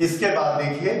 इसके बाद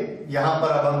देखिए यहां पर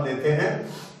अब हम देते हैं,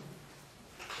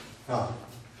 हाँ,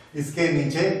 इसके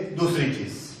नीचे दूसरी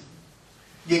चीज,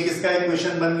 ये किसका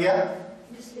इक्वेशन बन गया।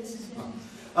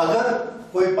 अगर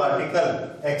कोई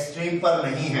पार्टिकल एक्सट्रीम पर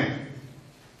नहीं है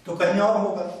तो कहीं और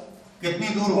होगा, कितनी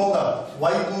दूर होगा,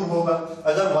 y दूर होगा।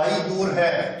 अगर y दूर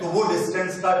है तो वो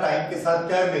डिस्टेंस का टाइम के साथ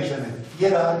क्या रिलेशन है, ये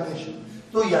रहा रिलेशन।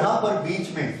 तो यहां पर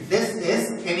बीच में दिस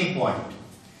इज एनी पॉइंट,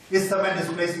 इस समय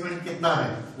डिस्प्लेसमेंट कितना है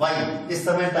y, इस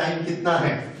समय टाइम कितना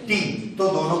है t, तो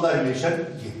दोनों का रिलेशन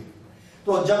ये।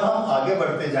 तो जब हम आगे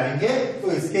बढ़ते जाएंगे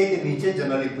तो इसके नीचे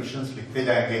जनरल इक्वेशंस लिखते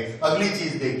जाएंगे। अगली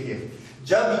चीज देखिए,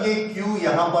 जब ये q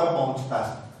यहां पर पहुंचता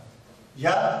है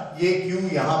या ये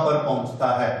q यहां पर पहुंचता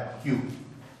है, q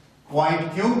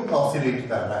पॉइंट q ऑसिलेट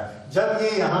कर रहा है, जब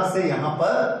ये यहां से यहां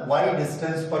पर y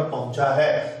डिस्टेंस पर पहुंचा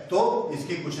है तो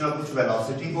इसकी कुछ ना कुछ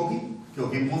वेलोसिटी होगी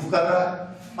क्योंकि मूव कर रहा है।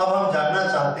 अब हम जानना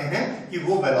चाहते हैं कि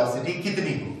वो वेलोसिटी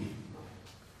कितनी होगी।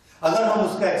 अगर हम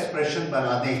उसका एक्सप्रेशन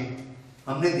बना दें,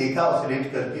 हमने देखा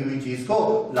ऑसिलेट करती हुई चीज को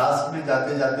लास्ट में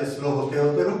जाते जाते स्लो होते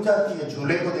होते रुक जाती है,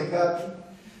 झूले को देखा आपने,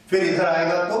 फिर इधर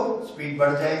आएगा तो स्पीड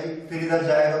बढ़ जाएगी, फिर इधर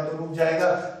जाएगा तो रुक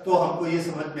जाएगा। तो हमको ये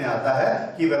समझ में आता है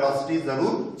कि वेलोसिटी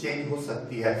जरूर चेंज हो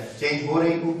सकती है, चेंज हो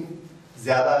रही होगी,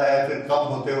 ज्यादा है फिर कम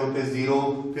होते होते जीरो,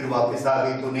 फिर वापस आ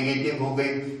गई तो नेगेटिव हो गई,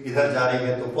 इधर जा रही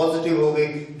है तो पॉजिटिव हो गई।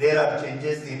 There are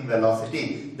changes in velocity,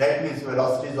 that means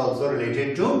velocity is also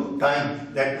related to time,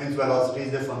 that means velocity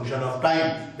is a function of time,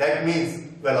 that means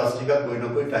velocity का कोई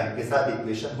ना कोई टाइम के साथ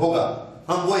इक्वेशन होगा।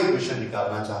 हम वो इक्वेशन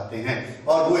निकालना चाहते हैं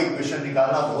और वो इक्वेशन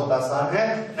निकालना बहुत आसान है।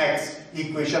 Next,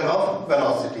 equation of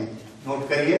velocity note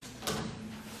करिए।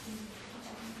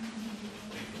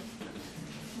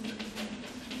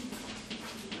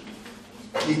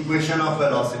 इक्वेशन ऑफ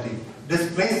वेलोसिटी,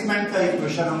 डिस्प्लेसमेंट का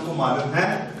इक्वेशन हमको मालूम है,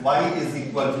 y is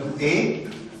equal to a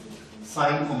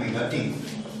sin omega t।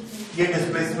 ये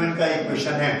डिस्प्लेसमेंट का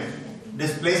इक्वेशन है।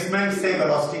 डिस्प्लेसमेंट से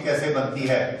वेलोसिटी कैसे बनती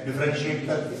है, डिफरेंशिएट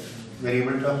करके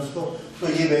वेरिएबल टर्म्स को। तो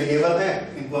ये वेरिएबल है,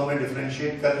 इनको हमने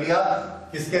डिफरेंशिएट कर लिया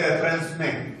किसके रेफरेंस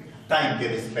में, टाइम के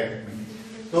रिस्पेक्ट में।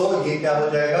 तो ये क्या हो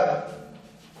जाएगा,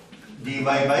 dy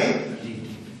by dt।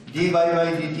 dy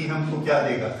by dt हमको क्या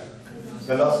देगा,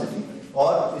 वेलोसिटी,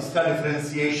 और इसका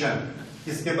डिफरेंशिएशन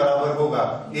किसके बराबर होगा,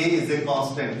 a is a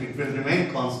constant, it will remain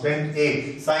constant a,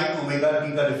 sin omega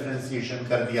t का डिफरेंशिएशन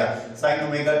कर दिया। sin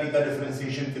ओमेगा t का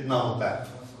डिफरेंशिएशन कितना होता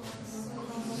है,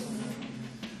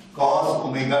 cos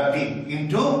omega t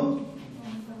into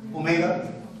omega.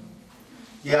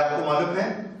 ये आपको मालूम है,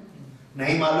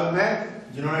 नहीं मालूम है,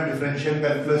 जिन्होंने डिफरेंशियल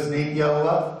कैलकुलस नहीं किया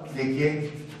होगा, देखिए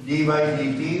dy by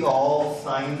dt of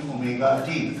sin omega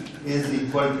t is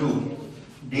equal to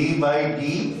d by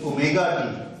d omega t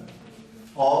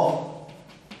of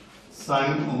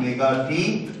sin omega t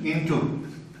into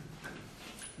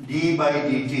d by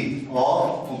dt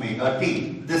of omega t।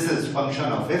 This is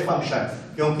function of a function,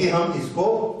 क्योंकि हम इसको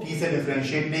t से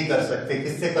differentiate नहीं कर सकते,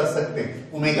 किससे कर सकते,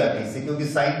 ओमेगा t से, क्योंकि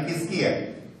साइन किसकी है,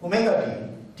 ओमेगा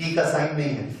t का साइन नहीं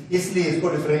है, इसलिए इसको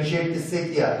डिफरेंशिएट किससे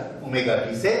किया, ओमेगा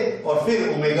t से, और फिर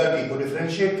ओमेगा t को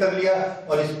डिफरेंशिएट कर लिया,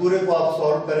 और इस पूरे को आप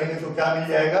सॉल्व करेंगे तो क्या मिल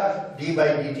जाएगा, d by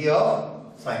dt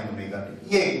of sine omega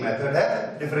t। ये एक मेथड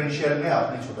है, डिफरेंशियल में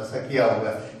आपने छोटा सा किया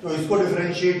होगा। तो इसको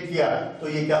डिफरेंशिएट किया तो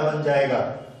ये क्या बन जाएगा,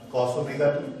 cos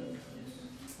ओमेगा t,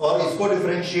 और इसको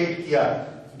डिफरेंशिएट किया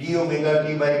d omega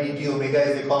t by dt, omega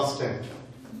is a constant,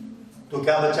 तो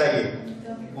क्या बचा ये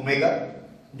omega,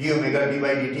 d omega t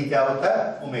by dt क्या होता है,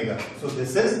 omega. So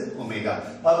this is omega.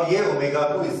 अब ये ओमेगा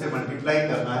को इससे मल्टीप्लाई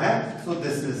करना है, so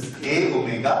this is a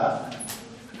omega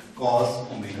cos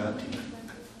omega t।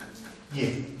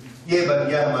 ये बन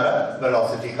गया हमारा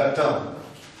वेलोसिटी का टर्म।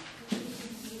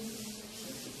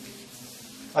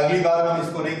 अगली बार हम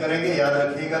इसको नहीं करेंगे, याद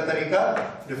रखिएगा तरीका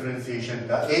डिफरेंशिएशन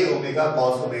का, a omega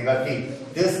cos omega t।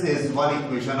 This is one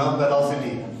equation of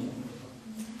velocity.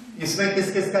 इसमें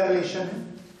किस किस का रिलेशन है,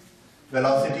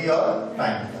 वेलोसिटी और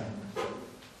टाइम का।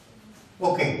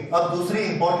 ओके, अब दूसरी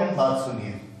इंपॉर्टेंट बात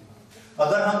सुनिए,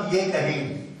 अगर हम ये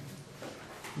कहें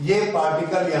ये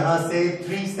पार्टिकल यहां से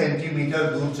 3 सेंटीमीटर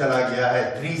दूर चला गया है,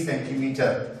 3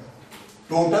 सेंटीमीटर,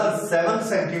 टोटल 7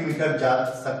 सेंटीमीटर जा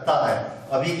सकता है,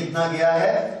 अभी कितना गया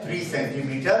है 3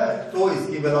 सेंटीमीटर, तो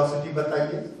इसकी वेलोसिटी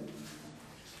बताइए।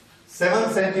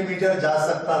 7 सेंटीमीटर जा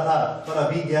सकता था पर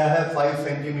अभी गया है 5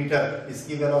 सेंटीमीटर,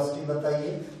 इसकी वेलोसिटी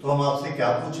बताइए। तो हम आपसे क्या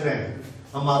पूछ रहे हैं,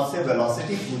 हम आपसे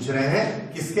वेलोसिटी पूछ रहे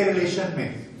हैं किसके रिलेशन में,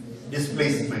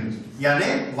 डिस्प्लेसमेंट यानी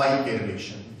y के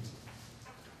रिलेशन में।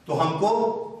 तो हमको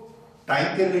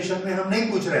टाइम के रिलेशन में हम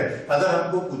नहीं पूछ रहे। अगर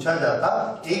हमको पूछा जाता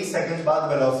 1 सेकंड बाद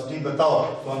वेलोसिटी बताओ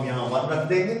तो हम यहाँ 1 रख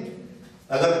देंगे।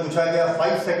 अगर पूछा गया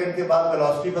 5 सेकंड के बाद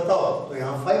वेलोसिटी बताओ तो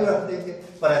यहाँ 5 रख देंगे।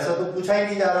 पर ऐसा तो पूछा ही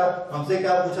नहीं जा रहा। हमसे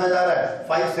क्या पूछा जा रहा है,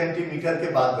 5 सेंटीमीटर के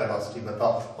बाद वेलोसिटी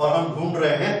बताओ, और हम ढूंढ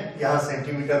रहे हैं यहाँ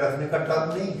सेंटीमीटर रखने का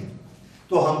टर्म नहीं है।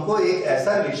 तो हमको एक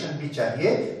ऐसा रिलेशन भी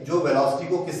चाहिए जो वेलोसिटी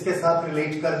को किसके साथ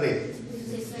रिलेट कर दे,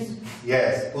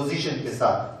 यस, पोजीशन के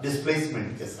साथ,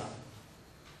 डिस्प्लेसमेंट के साथ।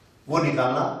 वो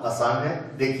निकालना आसान है।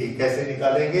 देखिए कैसे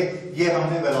निकालेंगे। ये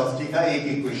हमने वेलोसिटी का एक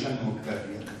इक्वेशन नोट कर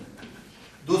लिया।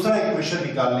 दूसरा इक्वेशन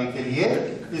निकालने के लिए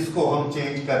इसको हम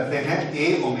चेंज करते हैं a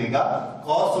omega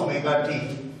cos omega t।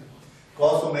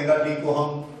 cos omega t को हम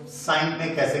साइन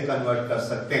में कैसे कन्वर्ट कर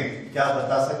सकते हैं, क्या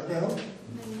बता सकते हो,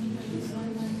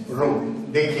 रूट।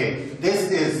 देखिए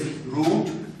this is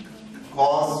root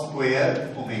cos square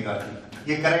omega t,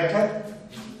 ये करेक्ट है।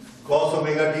 cos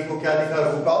ओमेगा t को क्या लिखा,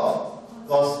 रूट ऑफ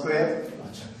cos स्क्वायर।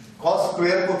 अच्छा, cos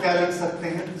स्क्वायर को क्या लिख सकते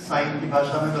हैं साइन की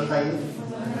भाषा में बताइए,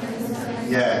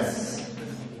 yes,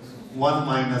 1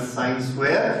 minus sine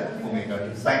square omega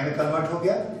T, sign में कन्वर्ट हो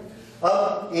गया।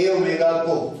 अब a ओमेगा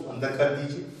को अंदर कर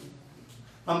दीजिए,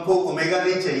 हमको ओमेगा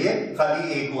नहीं चाहिए,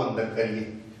 खाली a को अंदर करिए।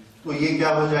 तो ये क्या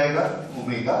हो जाएगा,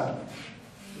 omega,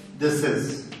 this is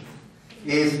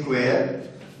a square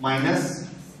minus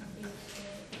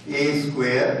a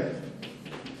square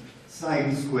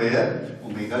sine square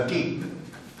omega T,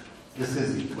 this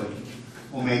is equal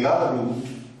omega root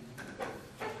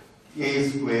a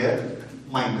square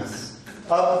minus,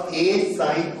 अब a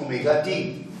sine omega T,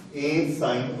 a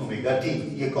sine omega T,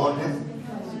 ये कौन है,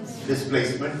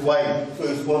 डिस्प्लेसमेंट y। तो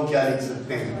इसको हम क्या लिख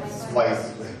सकते हैं, y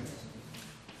square.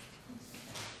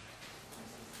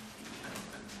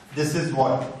 This is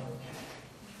what,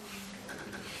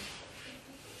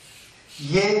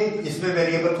 ये इसमें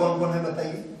वेरिएबल कौन कौन है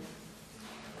बताइए,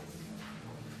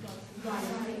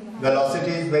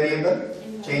 वेलोसिटी इज वेरिएबल,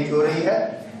 चेंज हो रही है,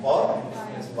 और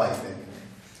y वेरिएबल।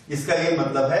 इसका ये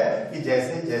मतलब है कि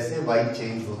जैसे जैसे y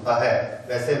चेंज होता है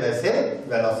वैसे वैसे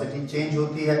वेलोसिटी चेंज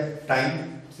होती है। टाइम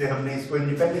से हमने इसको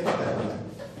इंडिपेंडेंट कर दिया,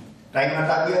 टाइम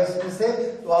हटा दिया इसमें से।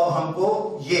 तो अब हमको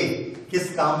ये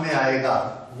किस काम में आएगा,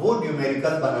 वो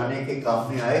न्यूमेरिकल बनाने के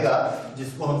काम में आएगा,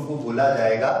 जिसको हमको बोला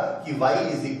जाएगा कि y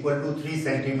is equal to 3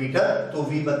 centimetre. तो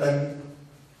v बताइए।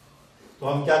 तो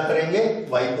हम क्या करेंगे,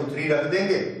 y को 3 रख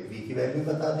देंगे, v की वैल्यू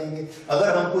बता देंगे।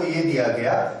 अगर हमको ये दिया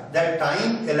गया दैट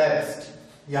टाइम इलेप्स्ड,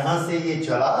 यहां से ये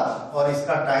चला और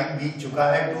इसका टाइम बीत चुका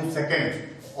है 2 सेकेंड,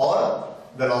 और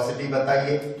वेलोसिटी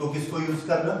बताइए, तो किसको यूज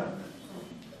करना,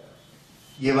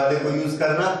 ये वाले को यूज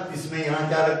करना। इसमें यहां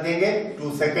क्या रख देंगे,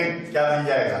 2 सेकेंड, क्या बन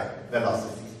जाएगा,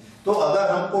 वेलोसिटी। तो अगर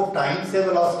हमको टाइम से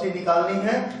वेलोसिटी निकालनी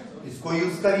है इसको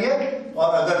यूज करिए,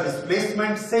 और अगर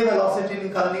डिस्प्लेसमेंट से वेलोसिटी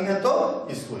निकालनी है तो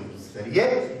इसको यूज करिए।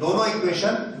 दोनों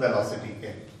इक्वेशन वेलोसिटी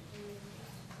के,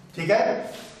 ठीक है।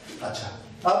 अच्छा,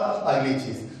 अब अगली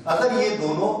चीज, अगर ये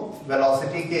दोनों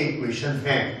वेलोसिटी के इक्वेशन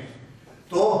हैं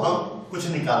तो हम कुछ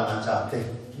निकालना चाहते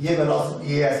हैं। ये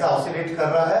वेलोसिटी, ये ऐसा ऑसिलेट कर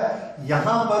रहा है,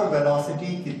 यहां पर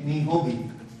वेलोसिटी कितनी होगी।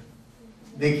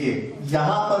 देखिए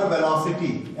यहां पर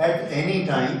velocity at any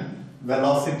time,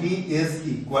 velocity is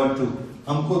equal to,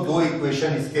 हमको 2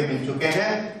 इक्वेशन इसके मिल चुके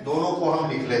हैं, दोनों को हम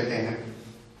लिख लेते हैं।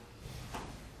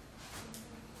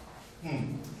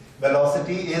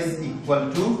 Velocity is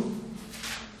equal to,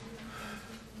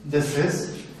 this is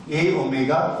a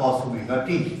omega cos omega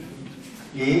t,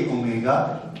 a omega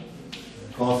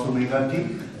cos omega t,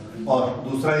 और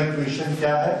दूसरा इक्वेशन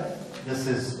क्या है, this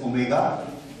is omega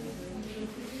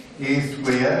a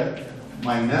square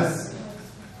minus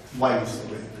y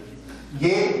square,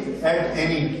 ये एट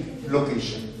एनी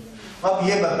लोकेशन। अब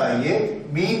ये बताइए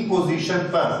मीन पोजीशन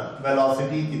पर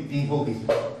वेलोसिटी कितनी होगी।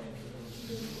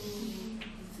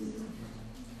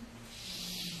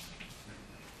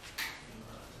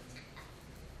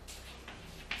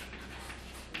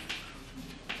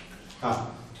 हाँ,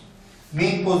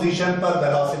 मीन पोजीशन पर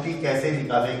वेलोसिटी कैसे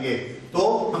निकालेंगे, तो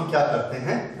हम क्या करते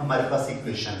हैं, हमारे पास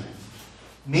इक्वेशन है,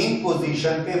 मीन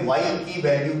पोजीशन पे y की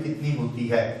वैल्यू कितनी होती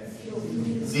है,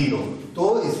 0, तो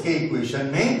इसके इक्वेशन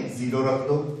में 0 रख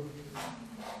दो।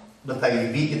 बताइए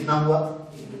v कितना हुआ,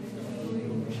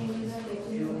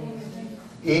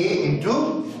 a इंटू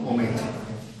ओमेगा।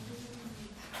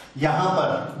 यहां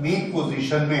पर मीन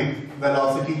पोजीशन में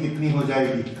वेलोसिटी कितनी हो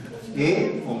जाएगी, a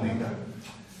ओमेगा।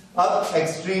 अब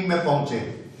एक्सट्रीम में पहुंचे,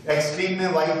 एक्सट्रीम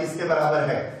में y किसके बराबर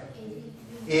है,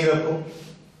 a रखो,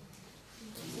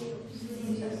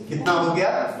 कितना हो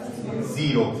गया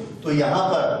 0। तो यहां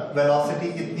पर वेलोसिटी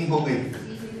कितनी हो गई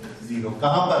 0।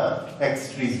 कहां पर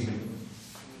एक्सट्रीम में।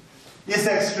 इस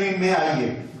एक्सट्रीम में आइए,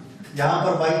 यहां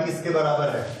पर y किसके बराबर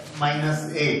है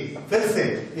 -a। फिर से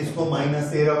इसको -a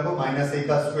रखो। -a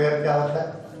का स्क्वायर क्या होता है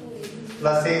 +a²।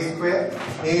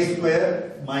 a²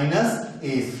 -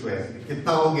 a²,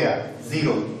 कितना हो गया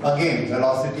 0। Again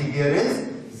velocity here is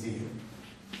 0।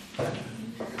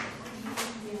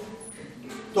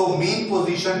 तो मीन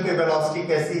पोजीशन पे वेलोसिटी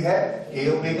कैसी है a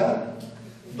ओमेगा।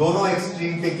 दोनों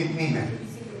एक्सट्रीम पे कितनी है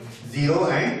 0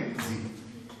 एंड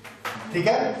 0। ठीक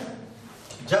है।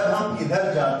 जब हम इधर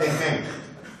जाते हैं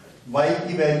y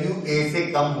की वैल्यू a से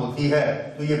कम होती है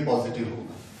तो ये पॉजिटिव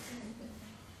होगा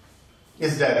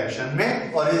इस डायरेक्शन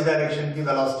में, और इस डायरेक्शन की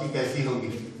वेलोसिटी कैसी होगी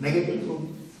नेगेटिव होगी।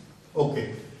 ओके,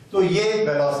 तो ये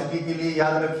वेलोसिटी के लिए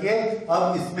याद रखिए।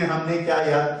 अब इसमें हमने क्या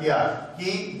याद किया कि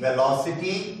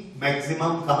वेलोसिटी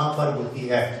मैक्सिमम कहां पर होती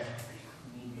है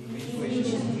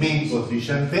मेन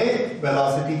पोजीशन पे।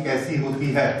 वेलोसिटी कैसी होती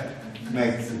है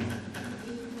मैक्सिमम,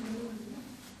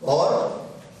 और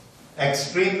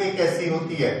एक्सट्रीम में कैसी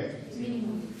होती है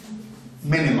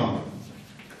मिनिमम।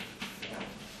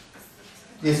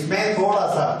 इसमें थोड़ा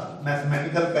सा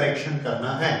मैथमेटिकल करेक्शन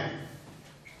करना है।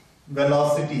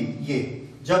 वेलोसिटी ये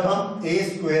जब हम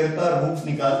a² का रूट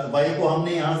निकाल, y को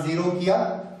हमने यहां 0 किया,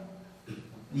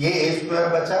 ये a²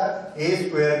 बचा। a²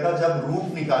 का जब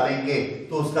रूट निकालेंगे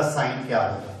तो उसका साइन क्या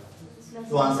होगा,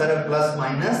 तो आंसर है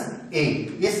 +-a।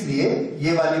 इसलिए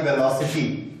ये वाली वेलोसिटी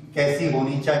कैसी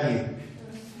होनी चाहिए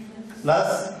 +-।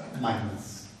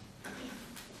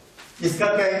 इसका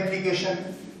क्या इंप्लीकेशन,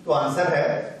 तो आंसर है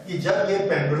कि जब ये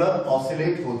पेंडुलम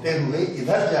ऑसिलेट होते हुए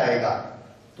इधर जाएगा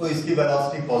तो इसकी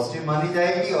वेलोसिटी पॉजिटिव मानी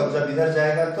जाएगी, और जब इधर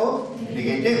जाएगा तो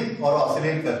नेगेटिव। और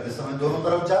ऑसिलेट करते समय दोनों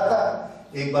तरफ जाता है,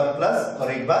 एक बार प्लस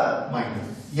और एक बार माइनस।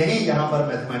 यही यहां पर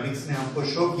मैथमेटिक्स ने हमको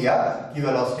शो किया कि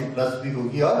वेलोसिटी प्लस भी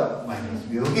होगी और माइनस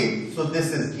भी होगी। So this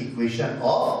is equation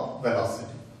of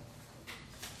velocity,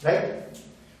 right.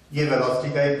 ये वेलोसिटी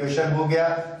का इक्वेशन हो गया।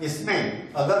 इसमें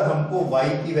अगर हमको y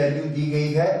की वैल्यू दी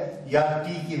गई है या t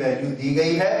की वैल्यू दी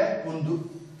गई है, उन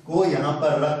को यहां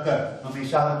पर रखकर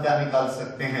हमेशा हम क्या निकाल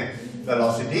सकते हैं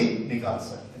वेलोसिटी निकाल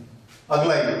सकते हैं।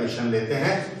 अगला इक्वेशन लेते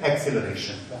हैं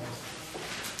एक्सीलरेशन का।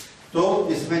 तो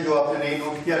इसमें जो आपने नहीं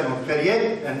नोट किया नोट करिए,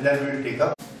 and then we will take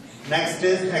up. Next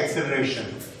is acceleration.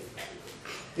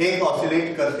 एक ऑसिलेट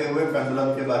करते हुए पेंडुलम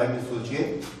के बारे में सोचिए।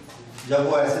 जब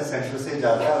वो ऐसे सेंटर से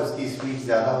जाता है उसकी स्पीड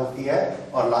ज्यादा होती है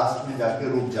और लास्ट में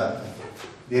जाके रुक जाता है।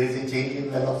 There is a change in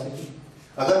velocity.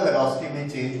 अगर वेलोसिटी में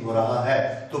चेंज हो रहा है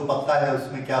तो पक्का है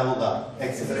उसमें क्या होगा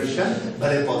एक्सीलरेशन,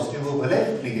 भले पॉजिटिव हो भले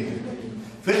नेगेटिव।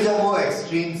 फिर जब वो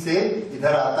एक्सट्रीम से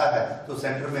इधर आता है तो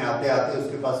सेंटर में आते आते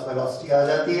उसके पास वेलोसिटी आ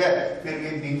जाती है, फिर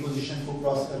ये मेन पोजीशन को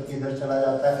क्रॉस करके इधर चला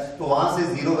जाता है। तो वहां से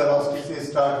 0 वेलोसिटी से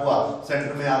स्टार्ट हुआ,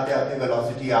 सेंटर में आते आते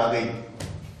वेलोसिटी आ गई,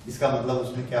 इसका मतलब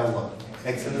उसमें क्या हुआ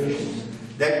acceleration.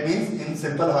 That means in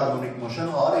simple harmonic motion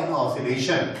or in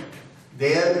oscillation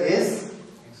there is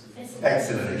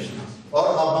acceleration. और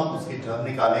अब हम उसकी टर्म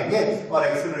निकालेंगे, और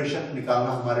एक्सीलरेशन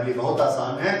निकालना हमारे लिए बहुत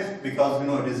आसान है because we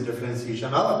know it is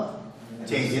differentiation of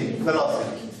change in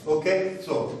velocity. Okay,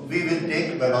 so we will take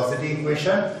velocity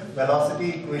equation. Velocity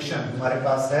equation हमारे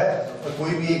पास है, और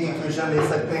कोई भी एक इक्वेशन ले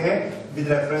सकते हैं विद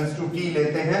रेफरेंस टू t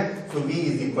लेते हैं। तो v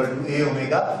is equal to a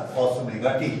omega cos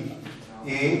omega t,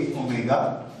 a omega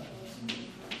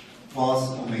cos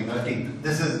omega t.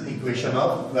 This is equation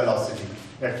of velocity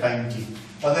at time t.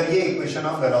 अगर ये इक्वेशन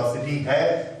ऑफ वेलोसिटी है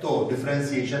तो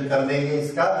डिफरेंशिएशन कर देंगे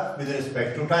इसका with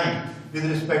respect to time. With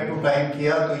respect to time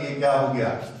किया तो ये क्या हो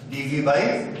गया dv by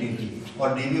dt, और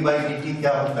dv by dt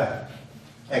क्या होता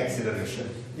है एक्सीलरेशन।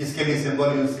 इसके लिए सिंबल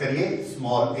यूज करिए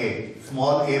small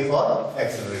a for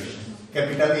acceleration,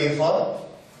 capital A for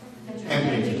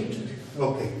amplitude.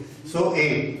 Okay, so a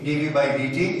dv by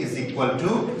dt is equal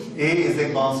to a is a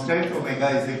constant, omega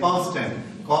is a constant,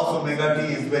 cos omega t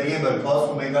is variable। cos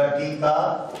omega t का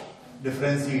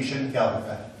differentiation क्या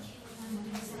होता है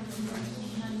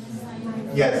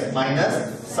yes minus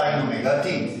sin omega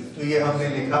t। तो ये हमने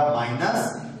लिखा minus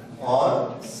और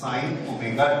sin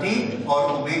omega t, और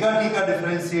omega t का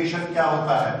डिफरेंशिएशन क्या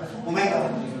होता है ओमेगा।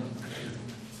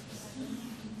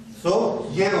 सो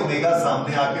ये ओमेगा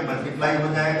सामने आके मल्टीप्लाई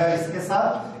हो जाएगा इसके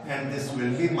साथ, and this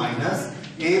will be minus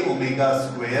a omega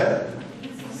square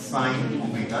sin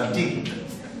omega t.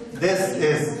 This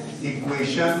is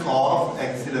equation of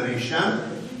acceleration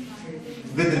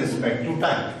with respect to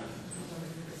time.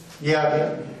 ये आ गया।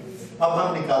 अब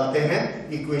हम निकालते हैं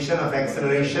equation of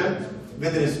acceleration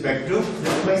with respect to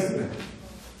displacement.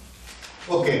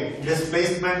 Okay,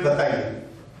 displacement बताइए।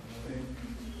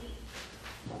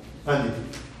 हाँ जी,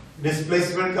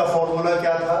 डिस्प्लेसमेंट का फॉर्मूला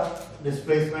क्या था?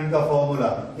 डिस्प्लेसमेंट का formula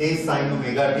a sin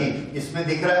omega t। इसमें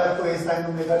दिख रहा है आपको a sin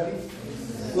ओमेगा t।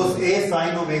 उस a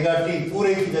sin ओमेगा t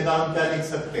पूरे की जगह हम क्या लिख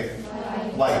सकते हैं?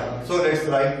 y। So let's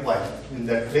write y in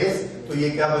that place. तो ये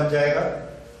क्या बन जाएगा?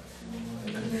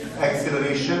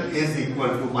 Acceleration is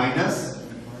equal to minus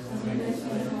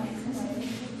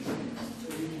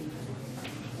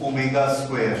omega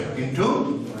square into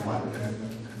 1।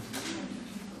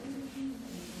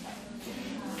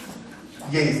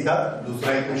 ये इसका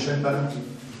दूसरा इक्वेशन बना।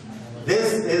 This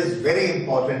is very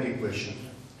important equation.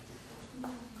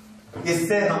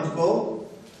 इससे हमको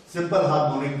सिंपल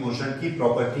हार्मोनिक मोशन की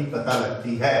प्रॉपर्टी पता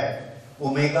लगती है।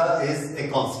 Omega is a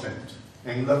constant,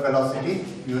 angular velocity,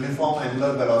 uniform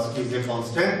angular velocity is a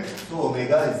constant, तो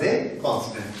omega is a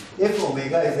constant. If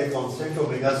omega is a constant,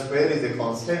 omega square is a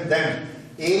constant, then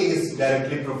a is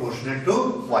directly proportional to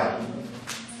y.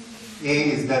 a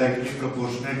is directly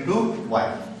proportional to y.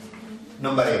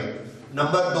 Number 1।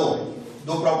 Number 2,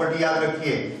 दो property याद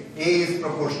रखिए। a is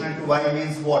proportional to y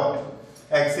means what?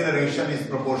 Acceleration is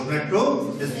proportional to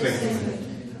displacement।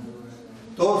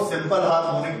 तो simple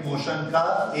harmonic motion का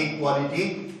एक quality,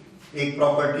 एक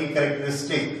property,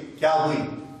 characteristic क्या हुई?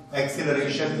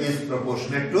 Acceleration is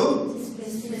proportional to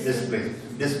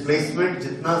displacement. Displacement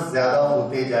जितना ज्यादा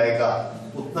होते जाएगा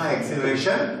उतना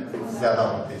एक्सीलरेशन ज्यादा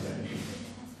होते जाएगा।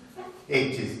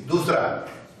 एक चीज। दूसरा,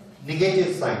 negative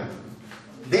sign.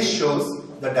 This shows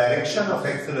the direction of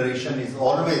acceleration is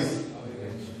always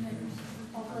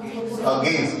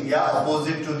against या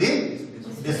अपोजिट टू द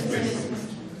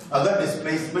डिस्प्लेसमेंट। अगर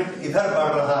डिस्प्लेसमेंट इधर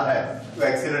बढ़ रहा है तो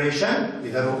एक्सीलरेशन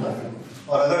इधर होगा,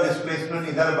 और अगर डिस्प्लेसमेंट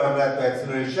इधर बढ़ रहा है तो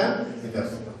एक्सीलरेशन इधर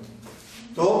होगा।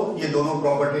 तो ये दोनों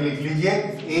प्रॉपर्टी लिख लीजिए।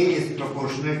 a is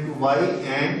proportional to y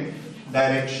and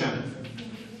direction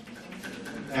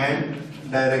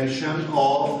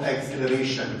of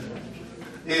acceleration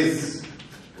is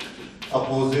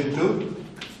opposite to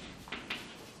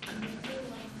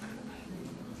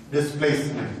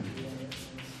displacement.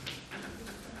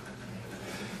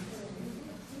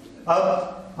 अब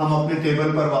हम अपने टेबल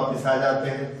पर वापस आ जाते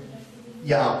हैं।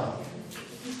 यहां पर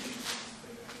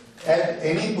at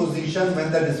any position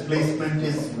when the displacement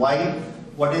is y,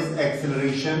 what is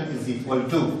acceleration is equal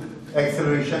to?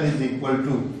 Acceleration is equal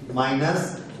to minus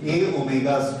a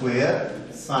omega square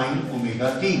sin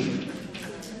omega t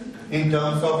in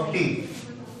terms of t.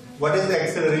 What is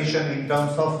acceleration in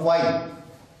terms of y?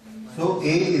 So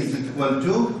a is equal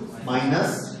to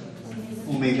minus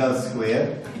omega square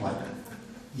y।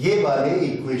 ये वाले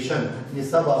equation ये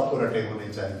सब आपको रटे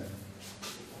होने चाहिए।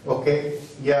 Okay,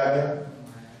 ये आ गया।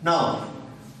 नाउ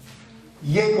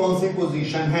ये कौन सी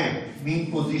पोजीशन है? Mean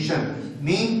position.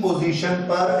 मीन पोजीशन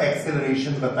पर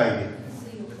एक्सेलरेशन बताइए।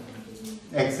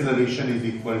 Acceleration is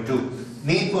equal to,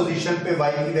 mean position पे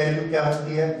y की वैल्यू क्या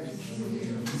होती है?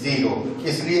 0।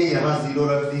 इसलिए यहां 0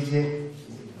 रख दीजिए।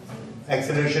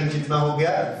 एक्सेलरेशन कितना हो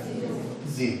गया?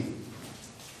 0।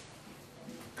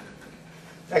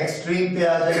 एक्सट्रीम पे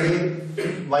आ जाइए।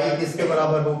 y किसके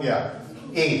बराबर हो गया?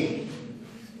 a।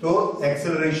 तो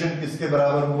एक्सेलरेशन किसके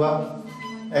बराबर हुआ?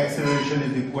 Acceleration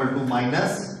is equal to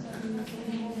minus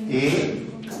a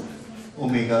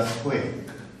omega square.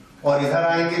 और इधर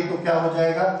आएंगे तो क्या हो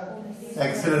जाएगा?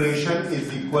 Acceleration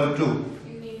is equal to,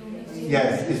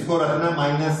 yes, इसको रखना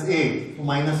माइनस a, तो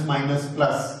minus minus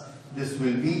plus, this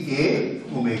will be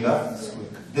a omega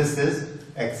square. This is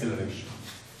acceleration.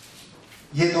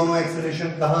 ये दोनों एक्सेलरेशन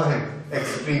कहां है?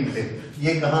 एक्सट्रीम पे।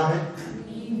 ये कहां है?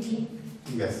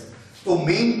 यस। तो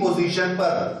मेन पोजीशन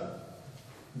पर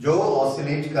जो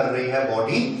ऑसिलेट कर रही है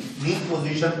बॉडी, मेन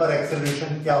पोजीशन पर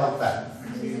एक्सेलरेशन क्या होता है?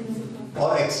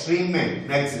 और एक्सट्रीम में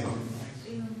मैक्सिमम।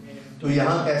 तो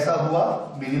यहां कैसा हुआ?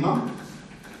 मिनिमम।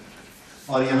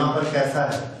 और यहां पर कैसा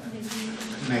है?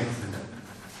 मैक्सिमम।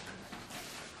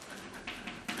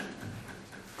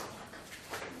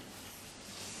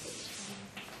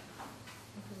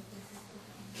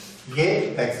 ये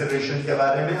एक्सेलरेशन के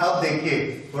बारे में। अब देखिए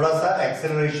थोड़ा सा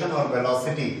एक्सेलरेशन और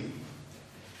वेलोसिटी।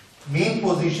 मीन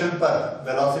पोजीशन पर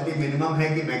वेलोसिटी मिनिमम है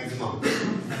कि मैक्सिमम?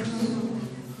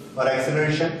 और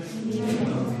acceleration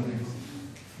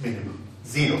minimum,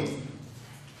 0।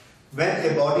 When a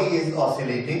body is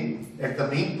oscillating at the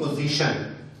mean position,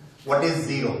 what is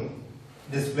 0?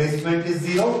 Displacement is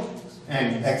 0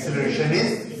 and acceleration is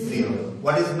 0.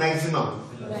 What is maximum?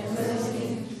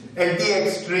 At the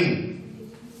extreme,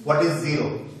 what is 0?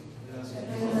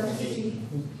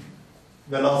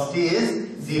 Velocity is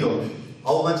 0.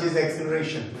 How much is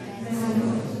acceleration?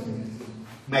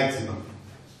 Maximum.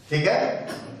 ठीक है?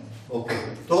 Okay.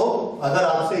 तो अगर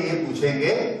आपसे ये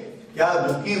पूछेंगे क्या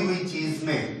रुकी हुई चीज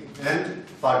में and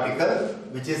particle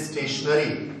which is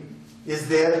stationary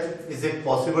Is it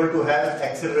possible to have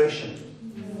acceleration?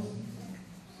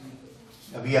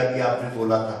 अभी आपने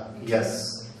बोला था यस।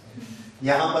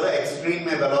 यहां पर एक्सट्रीम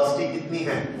में वेलोसिटी कितनी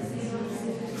है?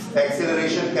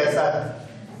 एक्सेलरेशन कैसा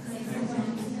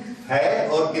है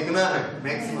और कितना है?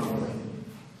 मैक्सिमम।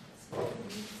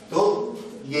 तो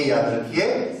ये याद रखिए,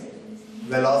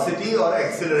 वेलोसिटी और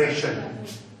एक्सेलरेशन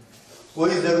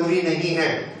कोई जरूरी नहीं है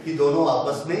कि दोनों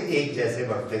आपस में एक जैसे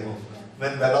बढ़ते हो।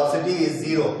 When velocity is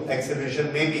zero, acceleration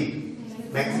may be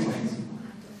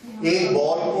maximum। एक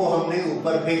बॉल को हमने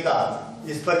ऊपर फेंका,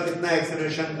 इस पर कितना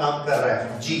एक्सेलरेशन काम कर रहा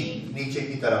है? जी, नीचे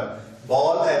की तरफ।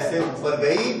 बॉल ऐसे ऊपर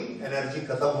गई, एनर्जी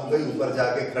खत्म हो गई, ऊपर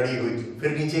जाके खड़ी हुई,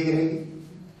 फिर नीचे गिरेगी।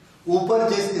 ऊपर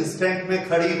जिस इंस्टेंट में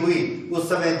खड़ी हुई उस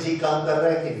समय जी काम कर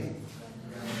रहा है कि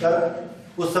नहीं कर रहा है?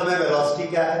 उस समय वेलोसिटी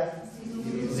क्या है?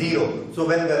 Zero. So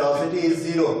when velocity is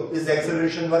zero, is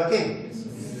acceleration working?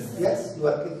 Yes,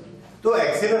 working. तो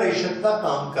एक्सेलरेशन का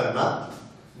काम करना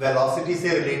वेलोसिटी से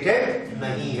रिलेटेड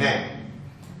नहीं है,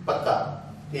 पक्का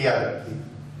याद रखिए,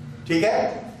 ठीक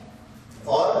है।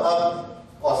 और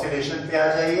अब ऑसिलेशन पे आ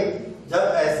जाइए।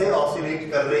 जब ऐसे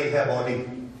ऑसिलेट कर रही है बॉडी,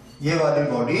 ये वाली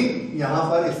बॉडी यहां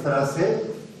पर इस तरह से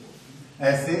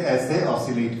ऐसे ऐसे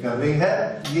ऑसिलेट कर रही है,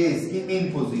 ये इसकी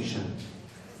मीन पोजीशन,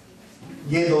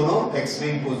 ये दोनों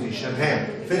एक्सट्रीम पोजीशन है।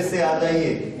 फिर से आ जाइए,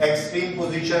 एक्सट्रीम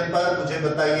पोजीशन पर मुझे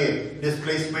बताइए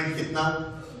डिस्प्लेसमेंट कितना?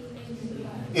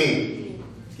 ए।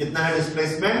 कितना है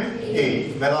डिस्प्लेसमेंट?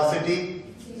 ए। वेलोसिटी,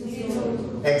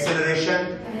 एक्सेलरेशन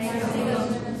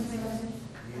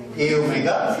ए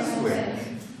omega square.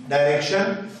 Direction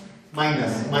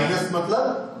minus, minus मतलब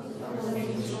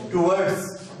टुवर्ड्स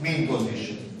मीन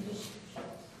पोजीशन,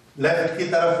 लेफ्ट की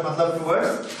तरफ मतलब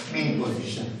टुवर्ड्स मीन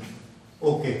पोजीशन।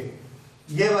 ओके,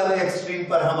 ये वाले एक्सट्रीम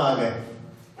पर हम आ गए।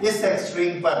 इस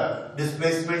एक्सट्रीम पर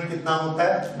डिस्प्लेसमेंट कितना होता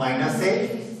है? माइनस ए।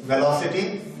 Velocity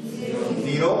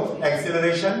zero.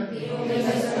 एक्सेलरेशन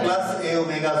प्लस ए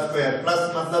ओमेगा स्क्वायर। प्लस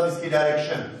मतलब इसकी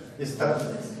डायरेक्शन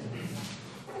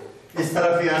इस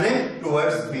तरफ यानी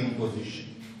टुवर्ड्स मीन पोजीशन।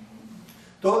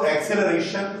 तो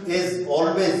acceleration is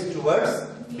always towards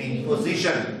mean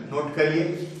position, note करिए।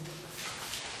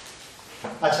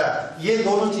 अच्छा, ये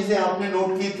दोनों चीजें आपने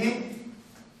नोट की थी।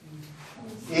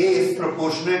 A is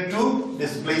proportionate to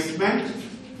displacement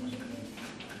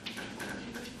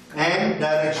and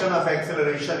direction of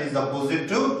acceleration is opposite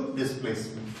to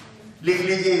displacement। लिख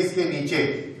लीजिए इसके नीचे,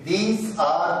 these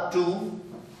are two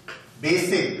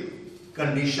basic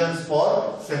conditions for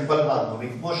simple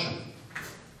harmonic motion।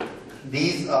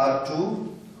 These are two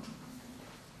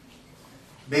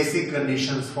basic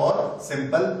conditions for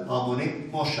simple harmonic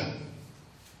motion।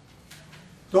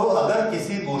 तो अगर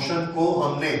किसी motion को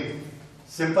हमने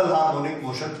simple harmonic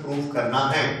motion prove करना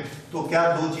है तो क्या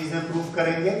दो चीजें प्रूव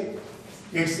करेंगे?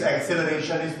 It's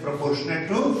acceleration is proportionate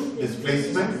to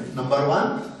displacement, number one.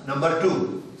 Number two,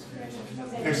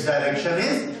 its direction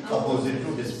is opposite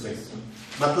to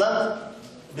displacement. मतलब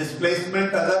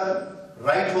डिस्प्लेसमेंट अगर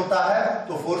राइट होता है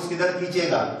तो फोर्स किधर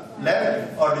खींचेगा?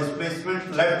 लेफ्ट। और डिस्प्लेसमेंट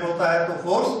लेफ्ट होता है तो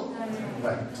फोर्स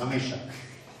राइट, हमेशा।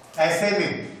 ऐसे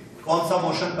में कौन सा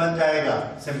मोशन बन जाएगा?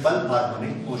 Simple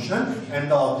harmonic motion, and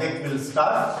the object will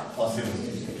start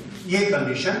oscillating. ये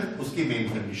कंडीशन उसकी मेन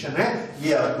कंडीशन है,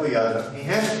 ये आपको याद रखनी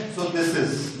है। So this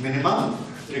is minimum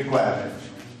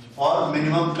requirement और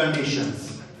minimum conditions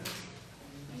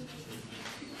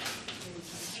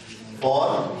for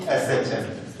SHM.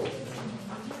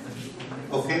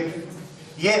 Okay,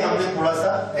 ये हमने थोड़ा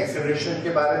सा एक्सेलरेशन के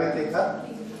बारे में देखा।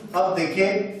 अब देखिए,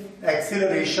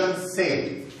 एक्सेलरेशन से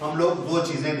हम लोग दो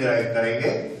चीजें डिराइव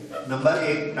करेंगे। नंबर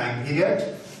एक, टाइम पीरियड,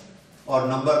 और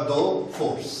नंबर दो,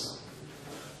 फोर्स।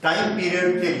 टाइम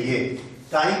पीरियड के लिए,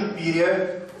 टाइम पीरियड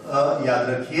याद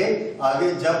रखिए, आगे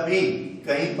जब भी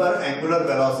कहीं पर एंगुलर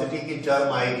वेलोसिटी की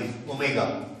टर्म आएगी ओमेगा,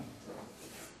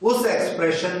 उस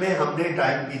एक्सप्रेशन में हमने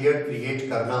टाइम पीरियड क्रिएट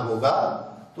करना होगा।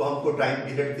 तो हमको टाइम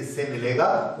पीरियड किससे मिलेगा?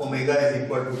 Omega is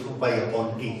equal to 2 pi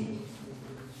upon T.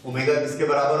 Omega किसके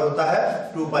बराबर होता है?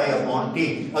 2 पाई अपॉन टी।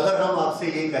 अगर हम आपसे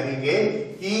ये कहेंगे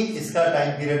कि इसका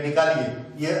टाइम पीरियड निकालिए,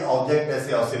 ये ऑब्जेक्ट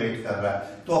ऐसे ऑसिलेट कर रहा है,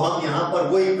 तो हम यहां पर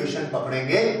वो इक्वेशन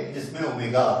पकड़ेंगे जिसमें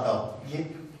ओमेगा आता हो, ये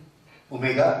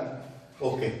ओमेगा।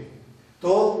 ओके,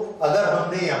 तो अगर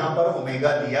हमने यहां पर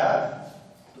ओमेगा लिया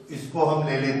तो इसको हम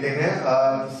ले लेते हैं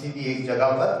किसी भी एक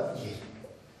जगह पर।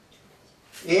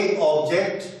 ये एक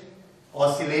ऑब्जेक्ट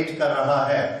ऑसिलेट कर रहा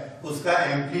है, उसका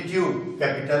एम्पलीट्यूड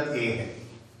कैपिटल ए है,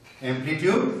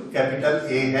 एम्पलीट्यूड कैपिटल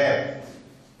ए है,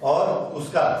 और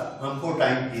उसका हमको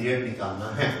टाइम पीरियड निकालना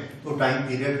है। तो टाइम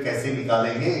पीरियड कैसे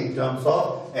निकालेंगे? In terms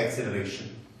of acceleration.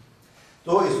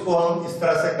 तो इसको हम इस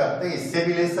तरह से करते हैं, इससे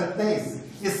भी ले सकते हैं,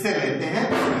 इससे लेते हैं,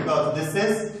 because this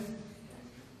is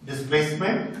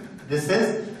displacement, this is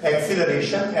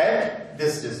acceleration at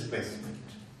this displacement.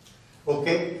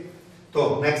 Okay, तो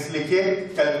नेक्स्ट लिखिए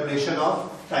calculation of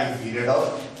time period of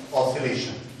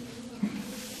oscillation.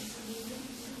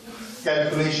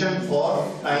 Calculation for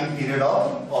time period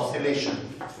of oscillation.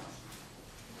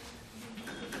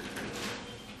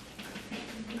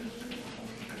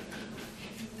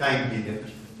 Time period.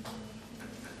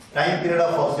 Time period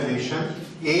of oscillation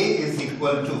A is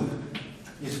equal to,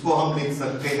 इसको हम लिख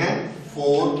सकते हैं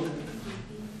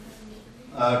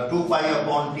 2 pi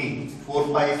upon t, 4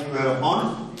 pi square upon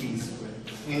t square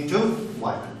into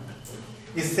 1.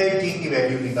 इससे t की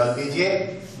value निकाल दीजिए.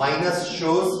 Minus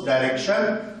shows direction.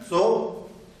 So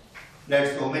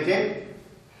let's omit it.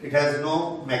 It has no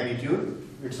magnitude.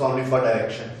 It's only for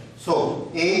direction. So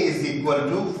A is equal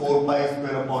to 4 pi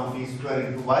square upon t square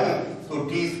into y. So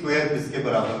t square किसके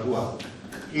बराबर हुआ?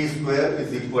 T square is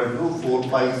equal to 4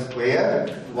 pi square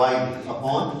y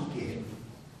upon A.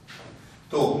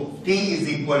 तो t is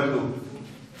equal to,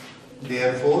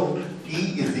 therefore t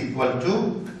is equal to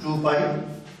 2 pi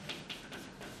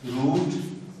root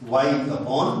y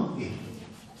upon A.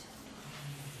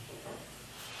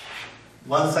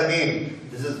 Once again,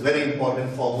 this is very important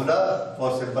formula for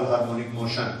simple harmonic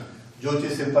motion. जो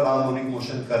चीज simple harmonic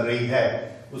motion कर रही है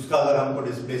उसका अगर हमको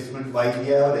displacement y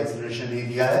दिया है और एक्सीलरेशन a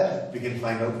दिया है, we can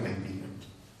find out time period.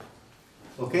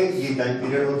 Okay, ये टाइम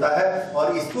पीरियड होता है और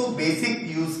इसको बेसिक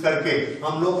यूज करके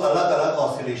हम लोग अलग अलग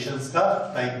ऑसिलेशंस का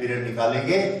टाइम पीरियड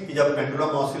निकालेंगे कि जब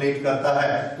पेंडुलम ऑसिलेट करता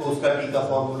है तो उसका t का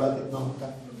फॉर्मूला कितना होता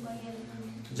है,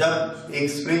 जब एक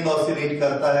स्प्रिंग ऑसिलेट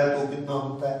करता है तो कितना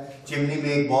होता है, चिमनी में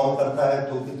एक बॉल करता है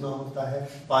तो कितना होता है,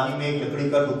 पानी में एक लकड़ी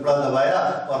का टुकड़ा दबाया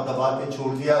और दबा के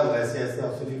छोड़ दिया, वो ऐसे ऐसे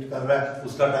ऑसिलेट कर रहा है,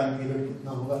 उसका टाइम पीरियड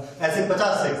कितना होगा. ऐसे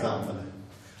 50 एग्जांपल है.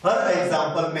 हर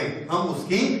एग्जांपल में हम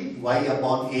उसकी y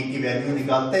अपॉन a की वैल्यू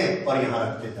निकालते हैं और यहां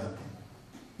रखते जाते हैं.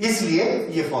 इसलिए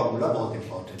ये फॉर्मूला बहुत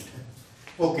इंपॉर्टेंट है.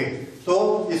 ओके, तो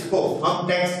इसको हम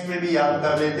टेक्स्ट में भी याद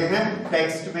कर लेते हैं.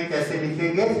 टेक्स्ट में कैसे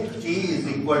लिखेंगे? t is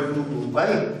equal to 2 pi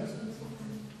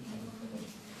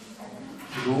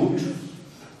root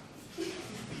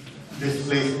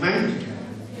displacement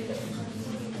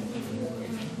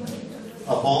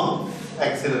upon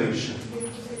acceleration.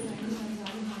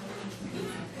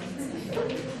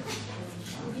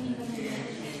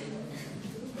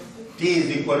 T is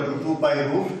equal to 2 pi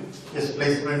root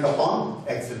displacement upon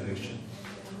acceleration.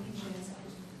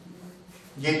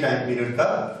 ये टाइम पीरियड का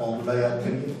फॉर्मूला याद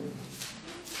करिए.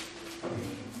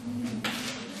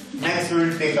 Next we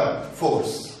will take up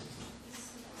force.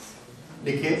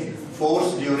 देखिए, force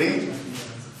during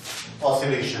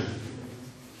oscillation.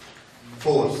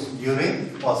 Force during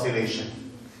oscillation.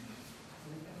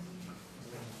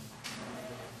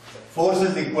 Force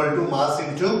is equal to mass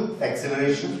into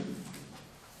acceleration.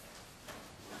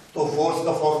 तो force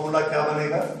का formula क्या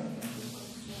बनेगा?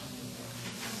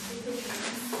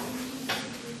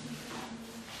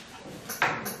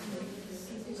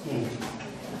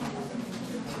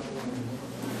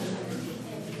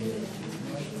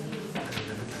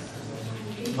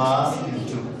 mass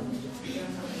into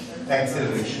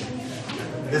acceleration.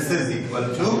 This is equal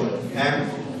to m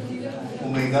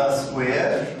omega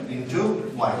square into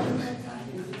y.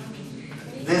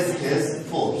 This is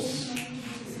force.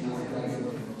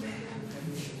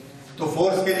 तो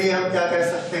force के लिए हम क्या कह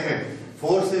सकते हैं?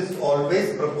 Force is always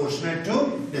proportional to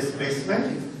displacement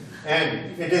and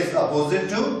it is opposite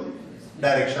to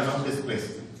direction of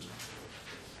displacement.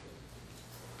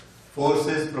 Force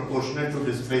is proportional to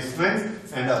displacement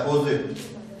and opposite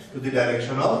to the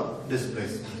direction of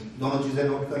displacement. दोनों चीजें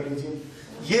नोट कर लीजिए.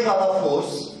 ये वाला फोर्स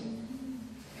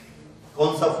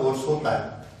कौन सा फोर्स होता है?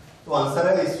 तो आंसर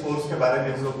है, इस फोर्स के बारे में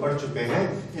हम लोग पढ़ चुके हैं.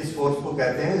 इस फोर्स को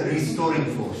कहते हैं रिस्टोरिंग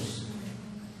फोर्स.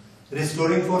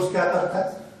 रिस्टोरिंग फोर्स क्या करता है?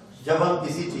 जब हम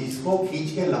किसी चीज को खींच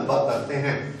के लंबा करते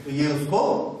हैं तो ये उसको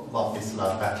वापस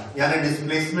लाता है, यानी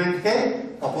डिस्प्लेसमेंट के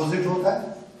अपोजिट होता है.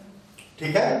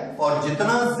 ठीक है, और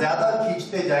जितना ज्यादा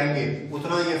खींचते जाएंगे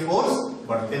उतना ये फोर्स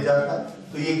बढ़ते जाता है.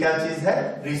 तो ये क्या चीज है?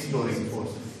 Restoring force.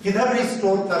 किधर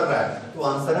रिस्टोर कर रहा है? तो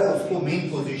आंसर है, उसको मीन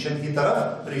पोजीशन की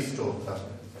तरफ रिस्टोर कर रहा है.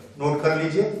 नोट कर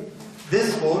लीजिए, this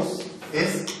force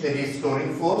is a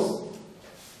restoring force.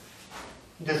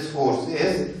 This force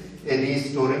is a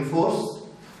restoring force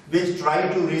which try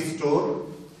to restore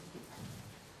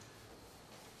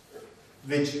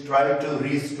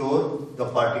the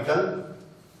particle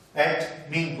at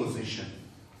mean position,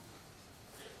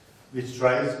 which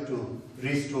tries to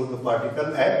restore the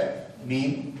particle at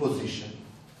mean position.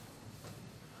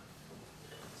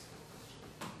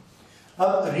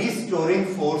 अब restoring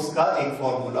force का एक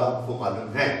formula आपको मालूम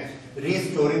है.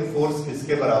 Restoring force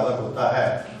किसके बराबर होता है?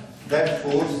 that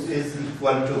force is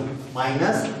equal to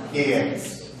minus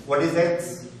kx. What is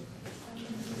x?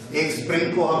 एक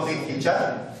स्प्रिंग को हमने खींचा,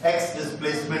 x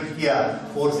डिस्प्लेसमेंट किया,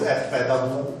 फोर्स f पैदा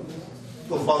हुआ।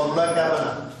 तो फॉर्मूला क्या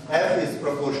बना? f is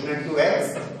proportionate to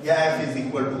x या f is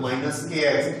equal to minus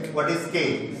kx. What is k?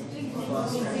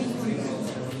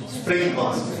 Spring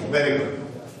constant. Very good.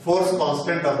 Force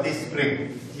constant of the spring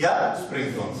या spring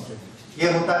constant.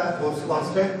 ये होता है फोर्स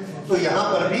कांस्टेंट। तो यहां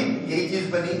पर भी यही चीज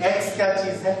बनी। x क्या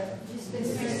चीज है?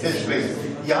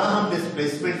 डिस्प्लेसमेंट। यहां हम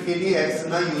डिस्प्लेसमेंट के लिए x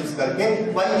ना यूज करके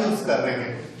y यूज कर रहे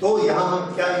हैं, तो यहां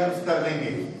हम क्या यूज कर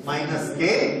लेंगे? माइनस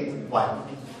के y।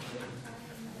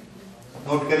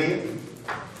 नोट करिए,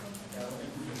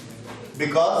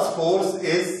 because force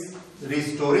is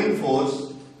restoring force,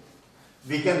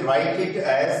 we can write it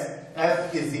as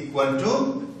F is equal to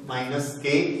minus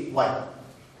के y।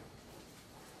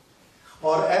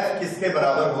 और F किसके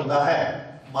बराबर होता है?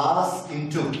 Mass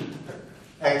into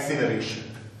acceleration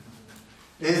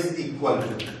is equal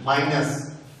to minus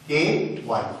के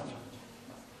y।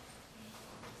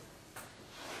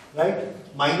 Right?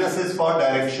 Minus is for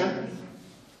direction,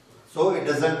 so it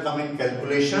doesn't come in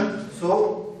calculation. So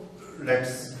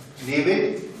let's leave it,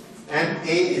 and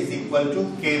A is equal to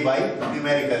ky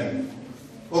numerically.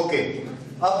 Okay.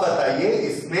 अब बताइए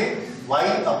इसमें y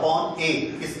upon A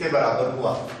किसके बराबर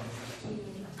हुआ?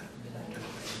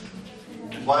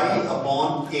 Y upon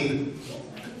A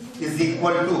is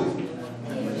equal to,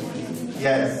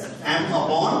 yes, m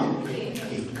upon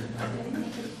A.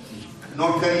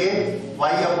 Note करिए,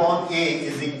 y upon A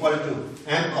is equal to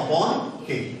m upon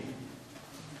k.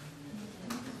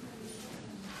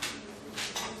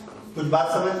 कुछ बात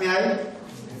समझ में आई?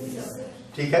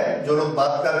 ठीक है, जो लोग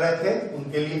बात कर रहे थे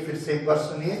उनके लिए फिर से एक बार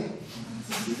सुनिए।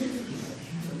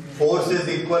 Force is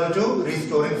equal to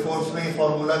restoring force में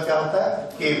फॉर्मूला क्या होता है?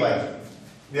 ky,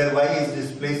 where y is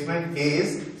displacement, k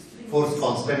is force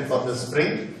constant for the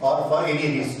spring or for any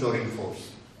restoring force.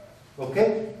 Okay?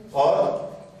 और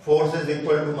force is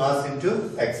equal to mass into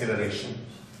acceleration.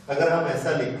 अगर हम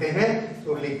ऐसा लिखते हैं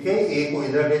तो लिख के a को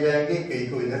इधर ले जाएंगे, k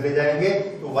को इधर ले जाएंगे,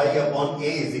 तो y upon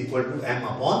a is equal to m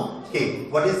upon k।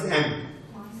 What is m?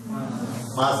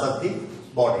 Mass of the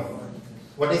body.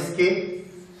 What is k?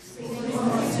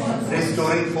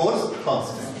 Restoring force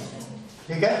constant.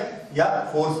 ठीक है, या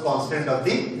force constant of the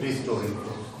restoring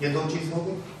force. ये दो चीज हो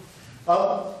गई। अब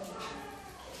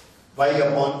y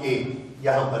अपॉन a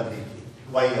यहां पर देखिए,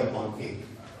 y अपॉन a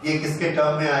ये किसके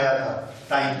टर्म में आया था?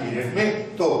 टाइम पीरियड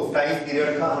में। तो टाइम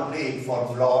पीरियड का हमने एक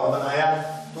फॉर्मूला और बनाया,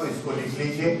 तो इसको लिख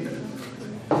लीजिए।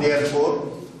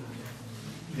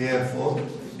 therefore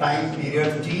time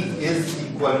period t is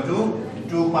equal to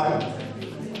 2 pi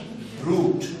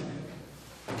root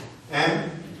m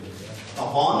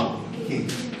upon k।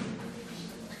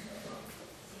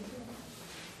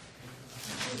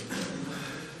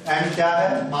 And क्या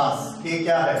है? मास। k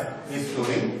क्या है?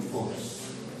 Restoring force.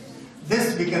 This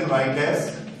we can write as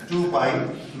 2 pi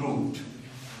root.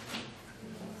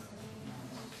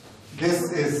 This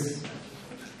is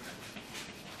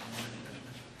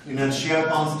inertia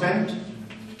constant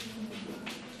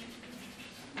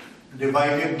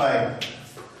divided by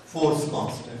force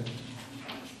constant.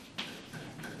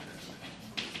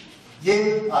 ये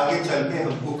आगे चल के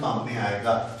हमको काम में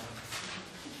आएगा।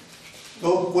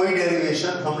 तो कोई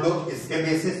डेरिवेशन हम लोग इसके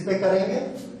बेसिस पे करेंगे,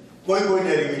 कोई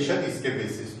डेरिवेशन इसके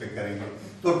बेसिस पे करेंगे।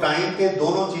 तो टाइम के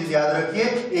दोनों चीज याद रखिए,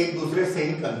 एक दूसरे से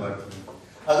ही कन्वर्ट होंगे।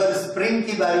 अगर स्प्रिंग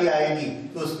की बारी आएगी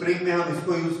तो स्प्रिंग में हम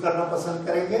इसको यूज करना पसंद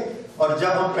करेंगे, और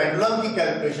जब हम पेंडुलम की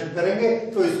कैलकुलेशन करेंगे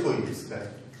तो इसको यूज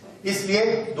करेंगे। इसलिए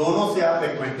दोनों से आप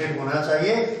एक्वेंटेड होना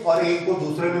चाहिए, और एक को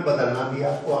दूसरे में बदलना भी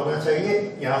आपको आना चाहिए।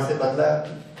 यहां से बदला,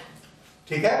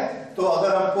 ठीक है। तो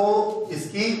अगर हमको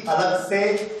इसकी अलग से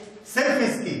सिर्फ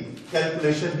इसकी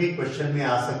कैलकुलेशन भी क्वेश्चन में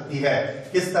आ सकती है।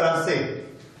 किस तरह से?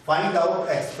 Find out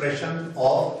expression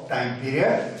of time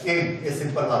period in a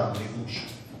simple harmonic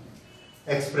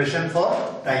motion. Expression for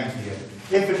time period.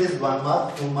 If it is 1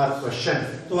 mark 2 mark question,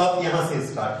 तो आप यहां से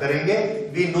स्टार्ट करेंगे।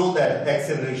 We know that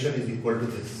acceleration is equal to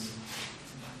this,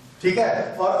 ठीक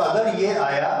है। और अगर ये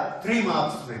आया 3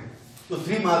 मार्क्स में, तो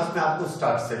 3 मार्क्स में आपको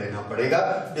स्टार्ट से लेना पड़ेगा।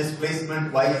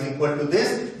 Displacement y is equal to this,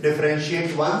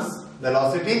 differentiate once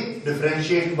velocity,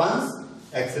 differentiate once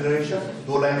acceleration.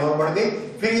 2 line और बढ़ गई।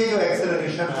 फिर ये जो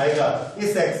एक्सेलरेशन आएगा,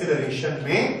 इस एक्सेलरेशन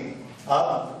में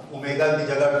आप ओमेगा की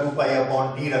जगह 2 पाई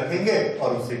अपॉन टी रखेंगे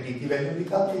और उससे टी की वैल्यू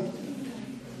निकाल देंगे।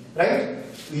 राइट?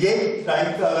 ये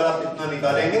टाइम का अगर आप इतना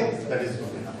निकालेंगे, दैट इज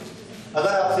गुड इनफ।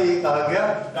 अगर आपसे ये कहा गया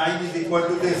time is equal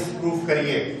to this, proof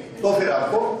करिए, तो फिर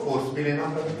आपको फोर्स भी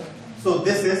लेना पड़ेगा। So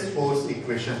this is force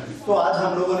equation. तो आज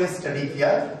हम लोगों ने स्टडी किया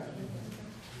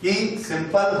कि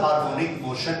सिंपल हार्मोनिक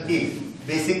मोशन की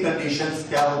बेसिक कंडीशंस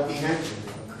क्या होती हैं?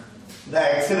 The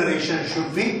acceleration should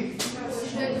be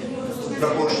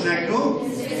proportionate to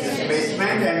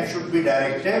displacement and should be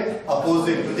directed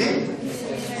opposite to the,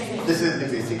 this is the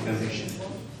basic condition.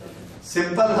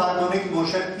 Simple harmonic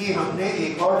motion की हमने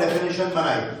एक और definition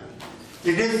बनाई.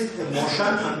 It is a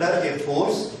motion under a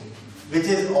force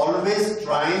which is always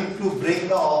trying to bring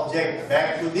the object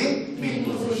back to the mean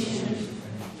position.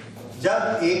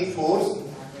 जब एक force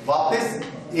वापस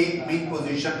एक mean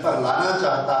position पर लाना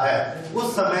चाहता है,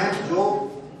 उस समय जो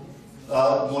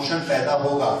मोशन पैदा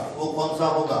होगा वो कौन सा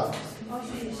होगा?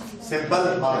 सिंपल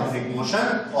हार्मोनिक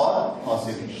मोशन और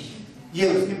ऑसिलेशन. ये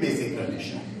उसकी बेसिक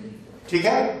कंडीशन. ठीक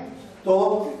है, तो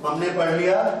हमने पढ़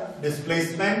लिया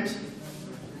displacement,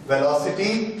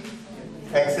 velocity,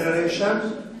 acceleration,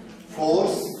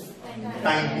 force,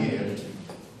 time period.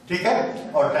 ठीक है,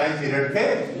 और टाइम पीरियड के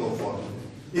दो फॉर्म.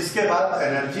 इसके बाद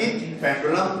एनर्जी,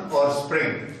 पेंडुलम और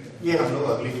स्प्रिंग, ये हम लोग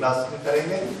अगली क्लास में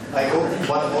करेंगे. I hope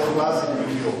one more class will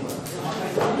be over.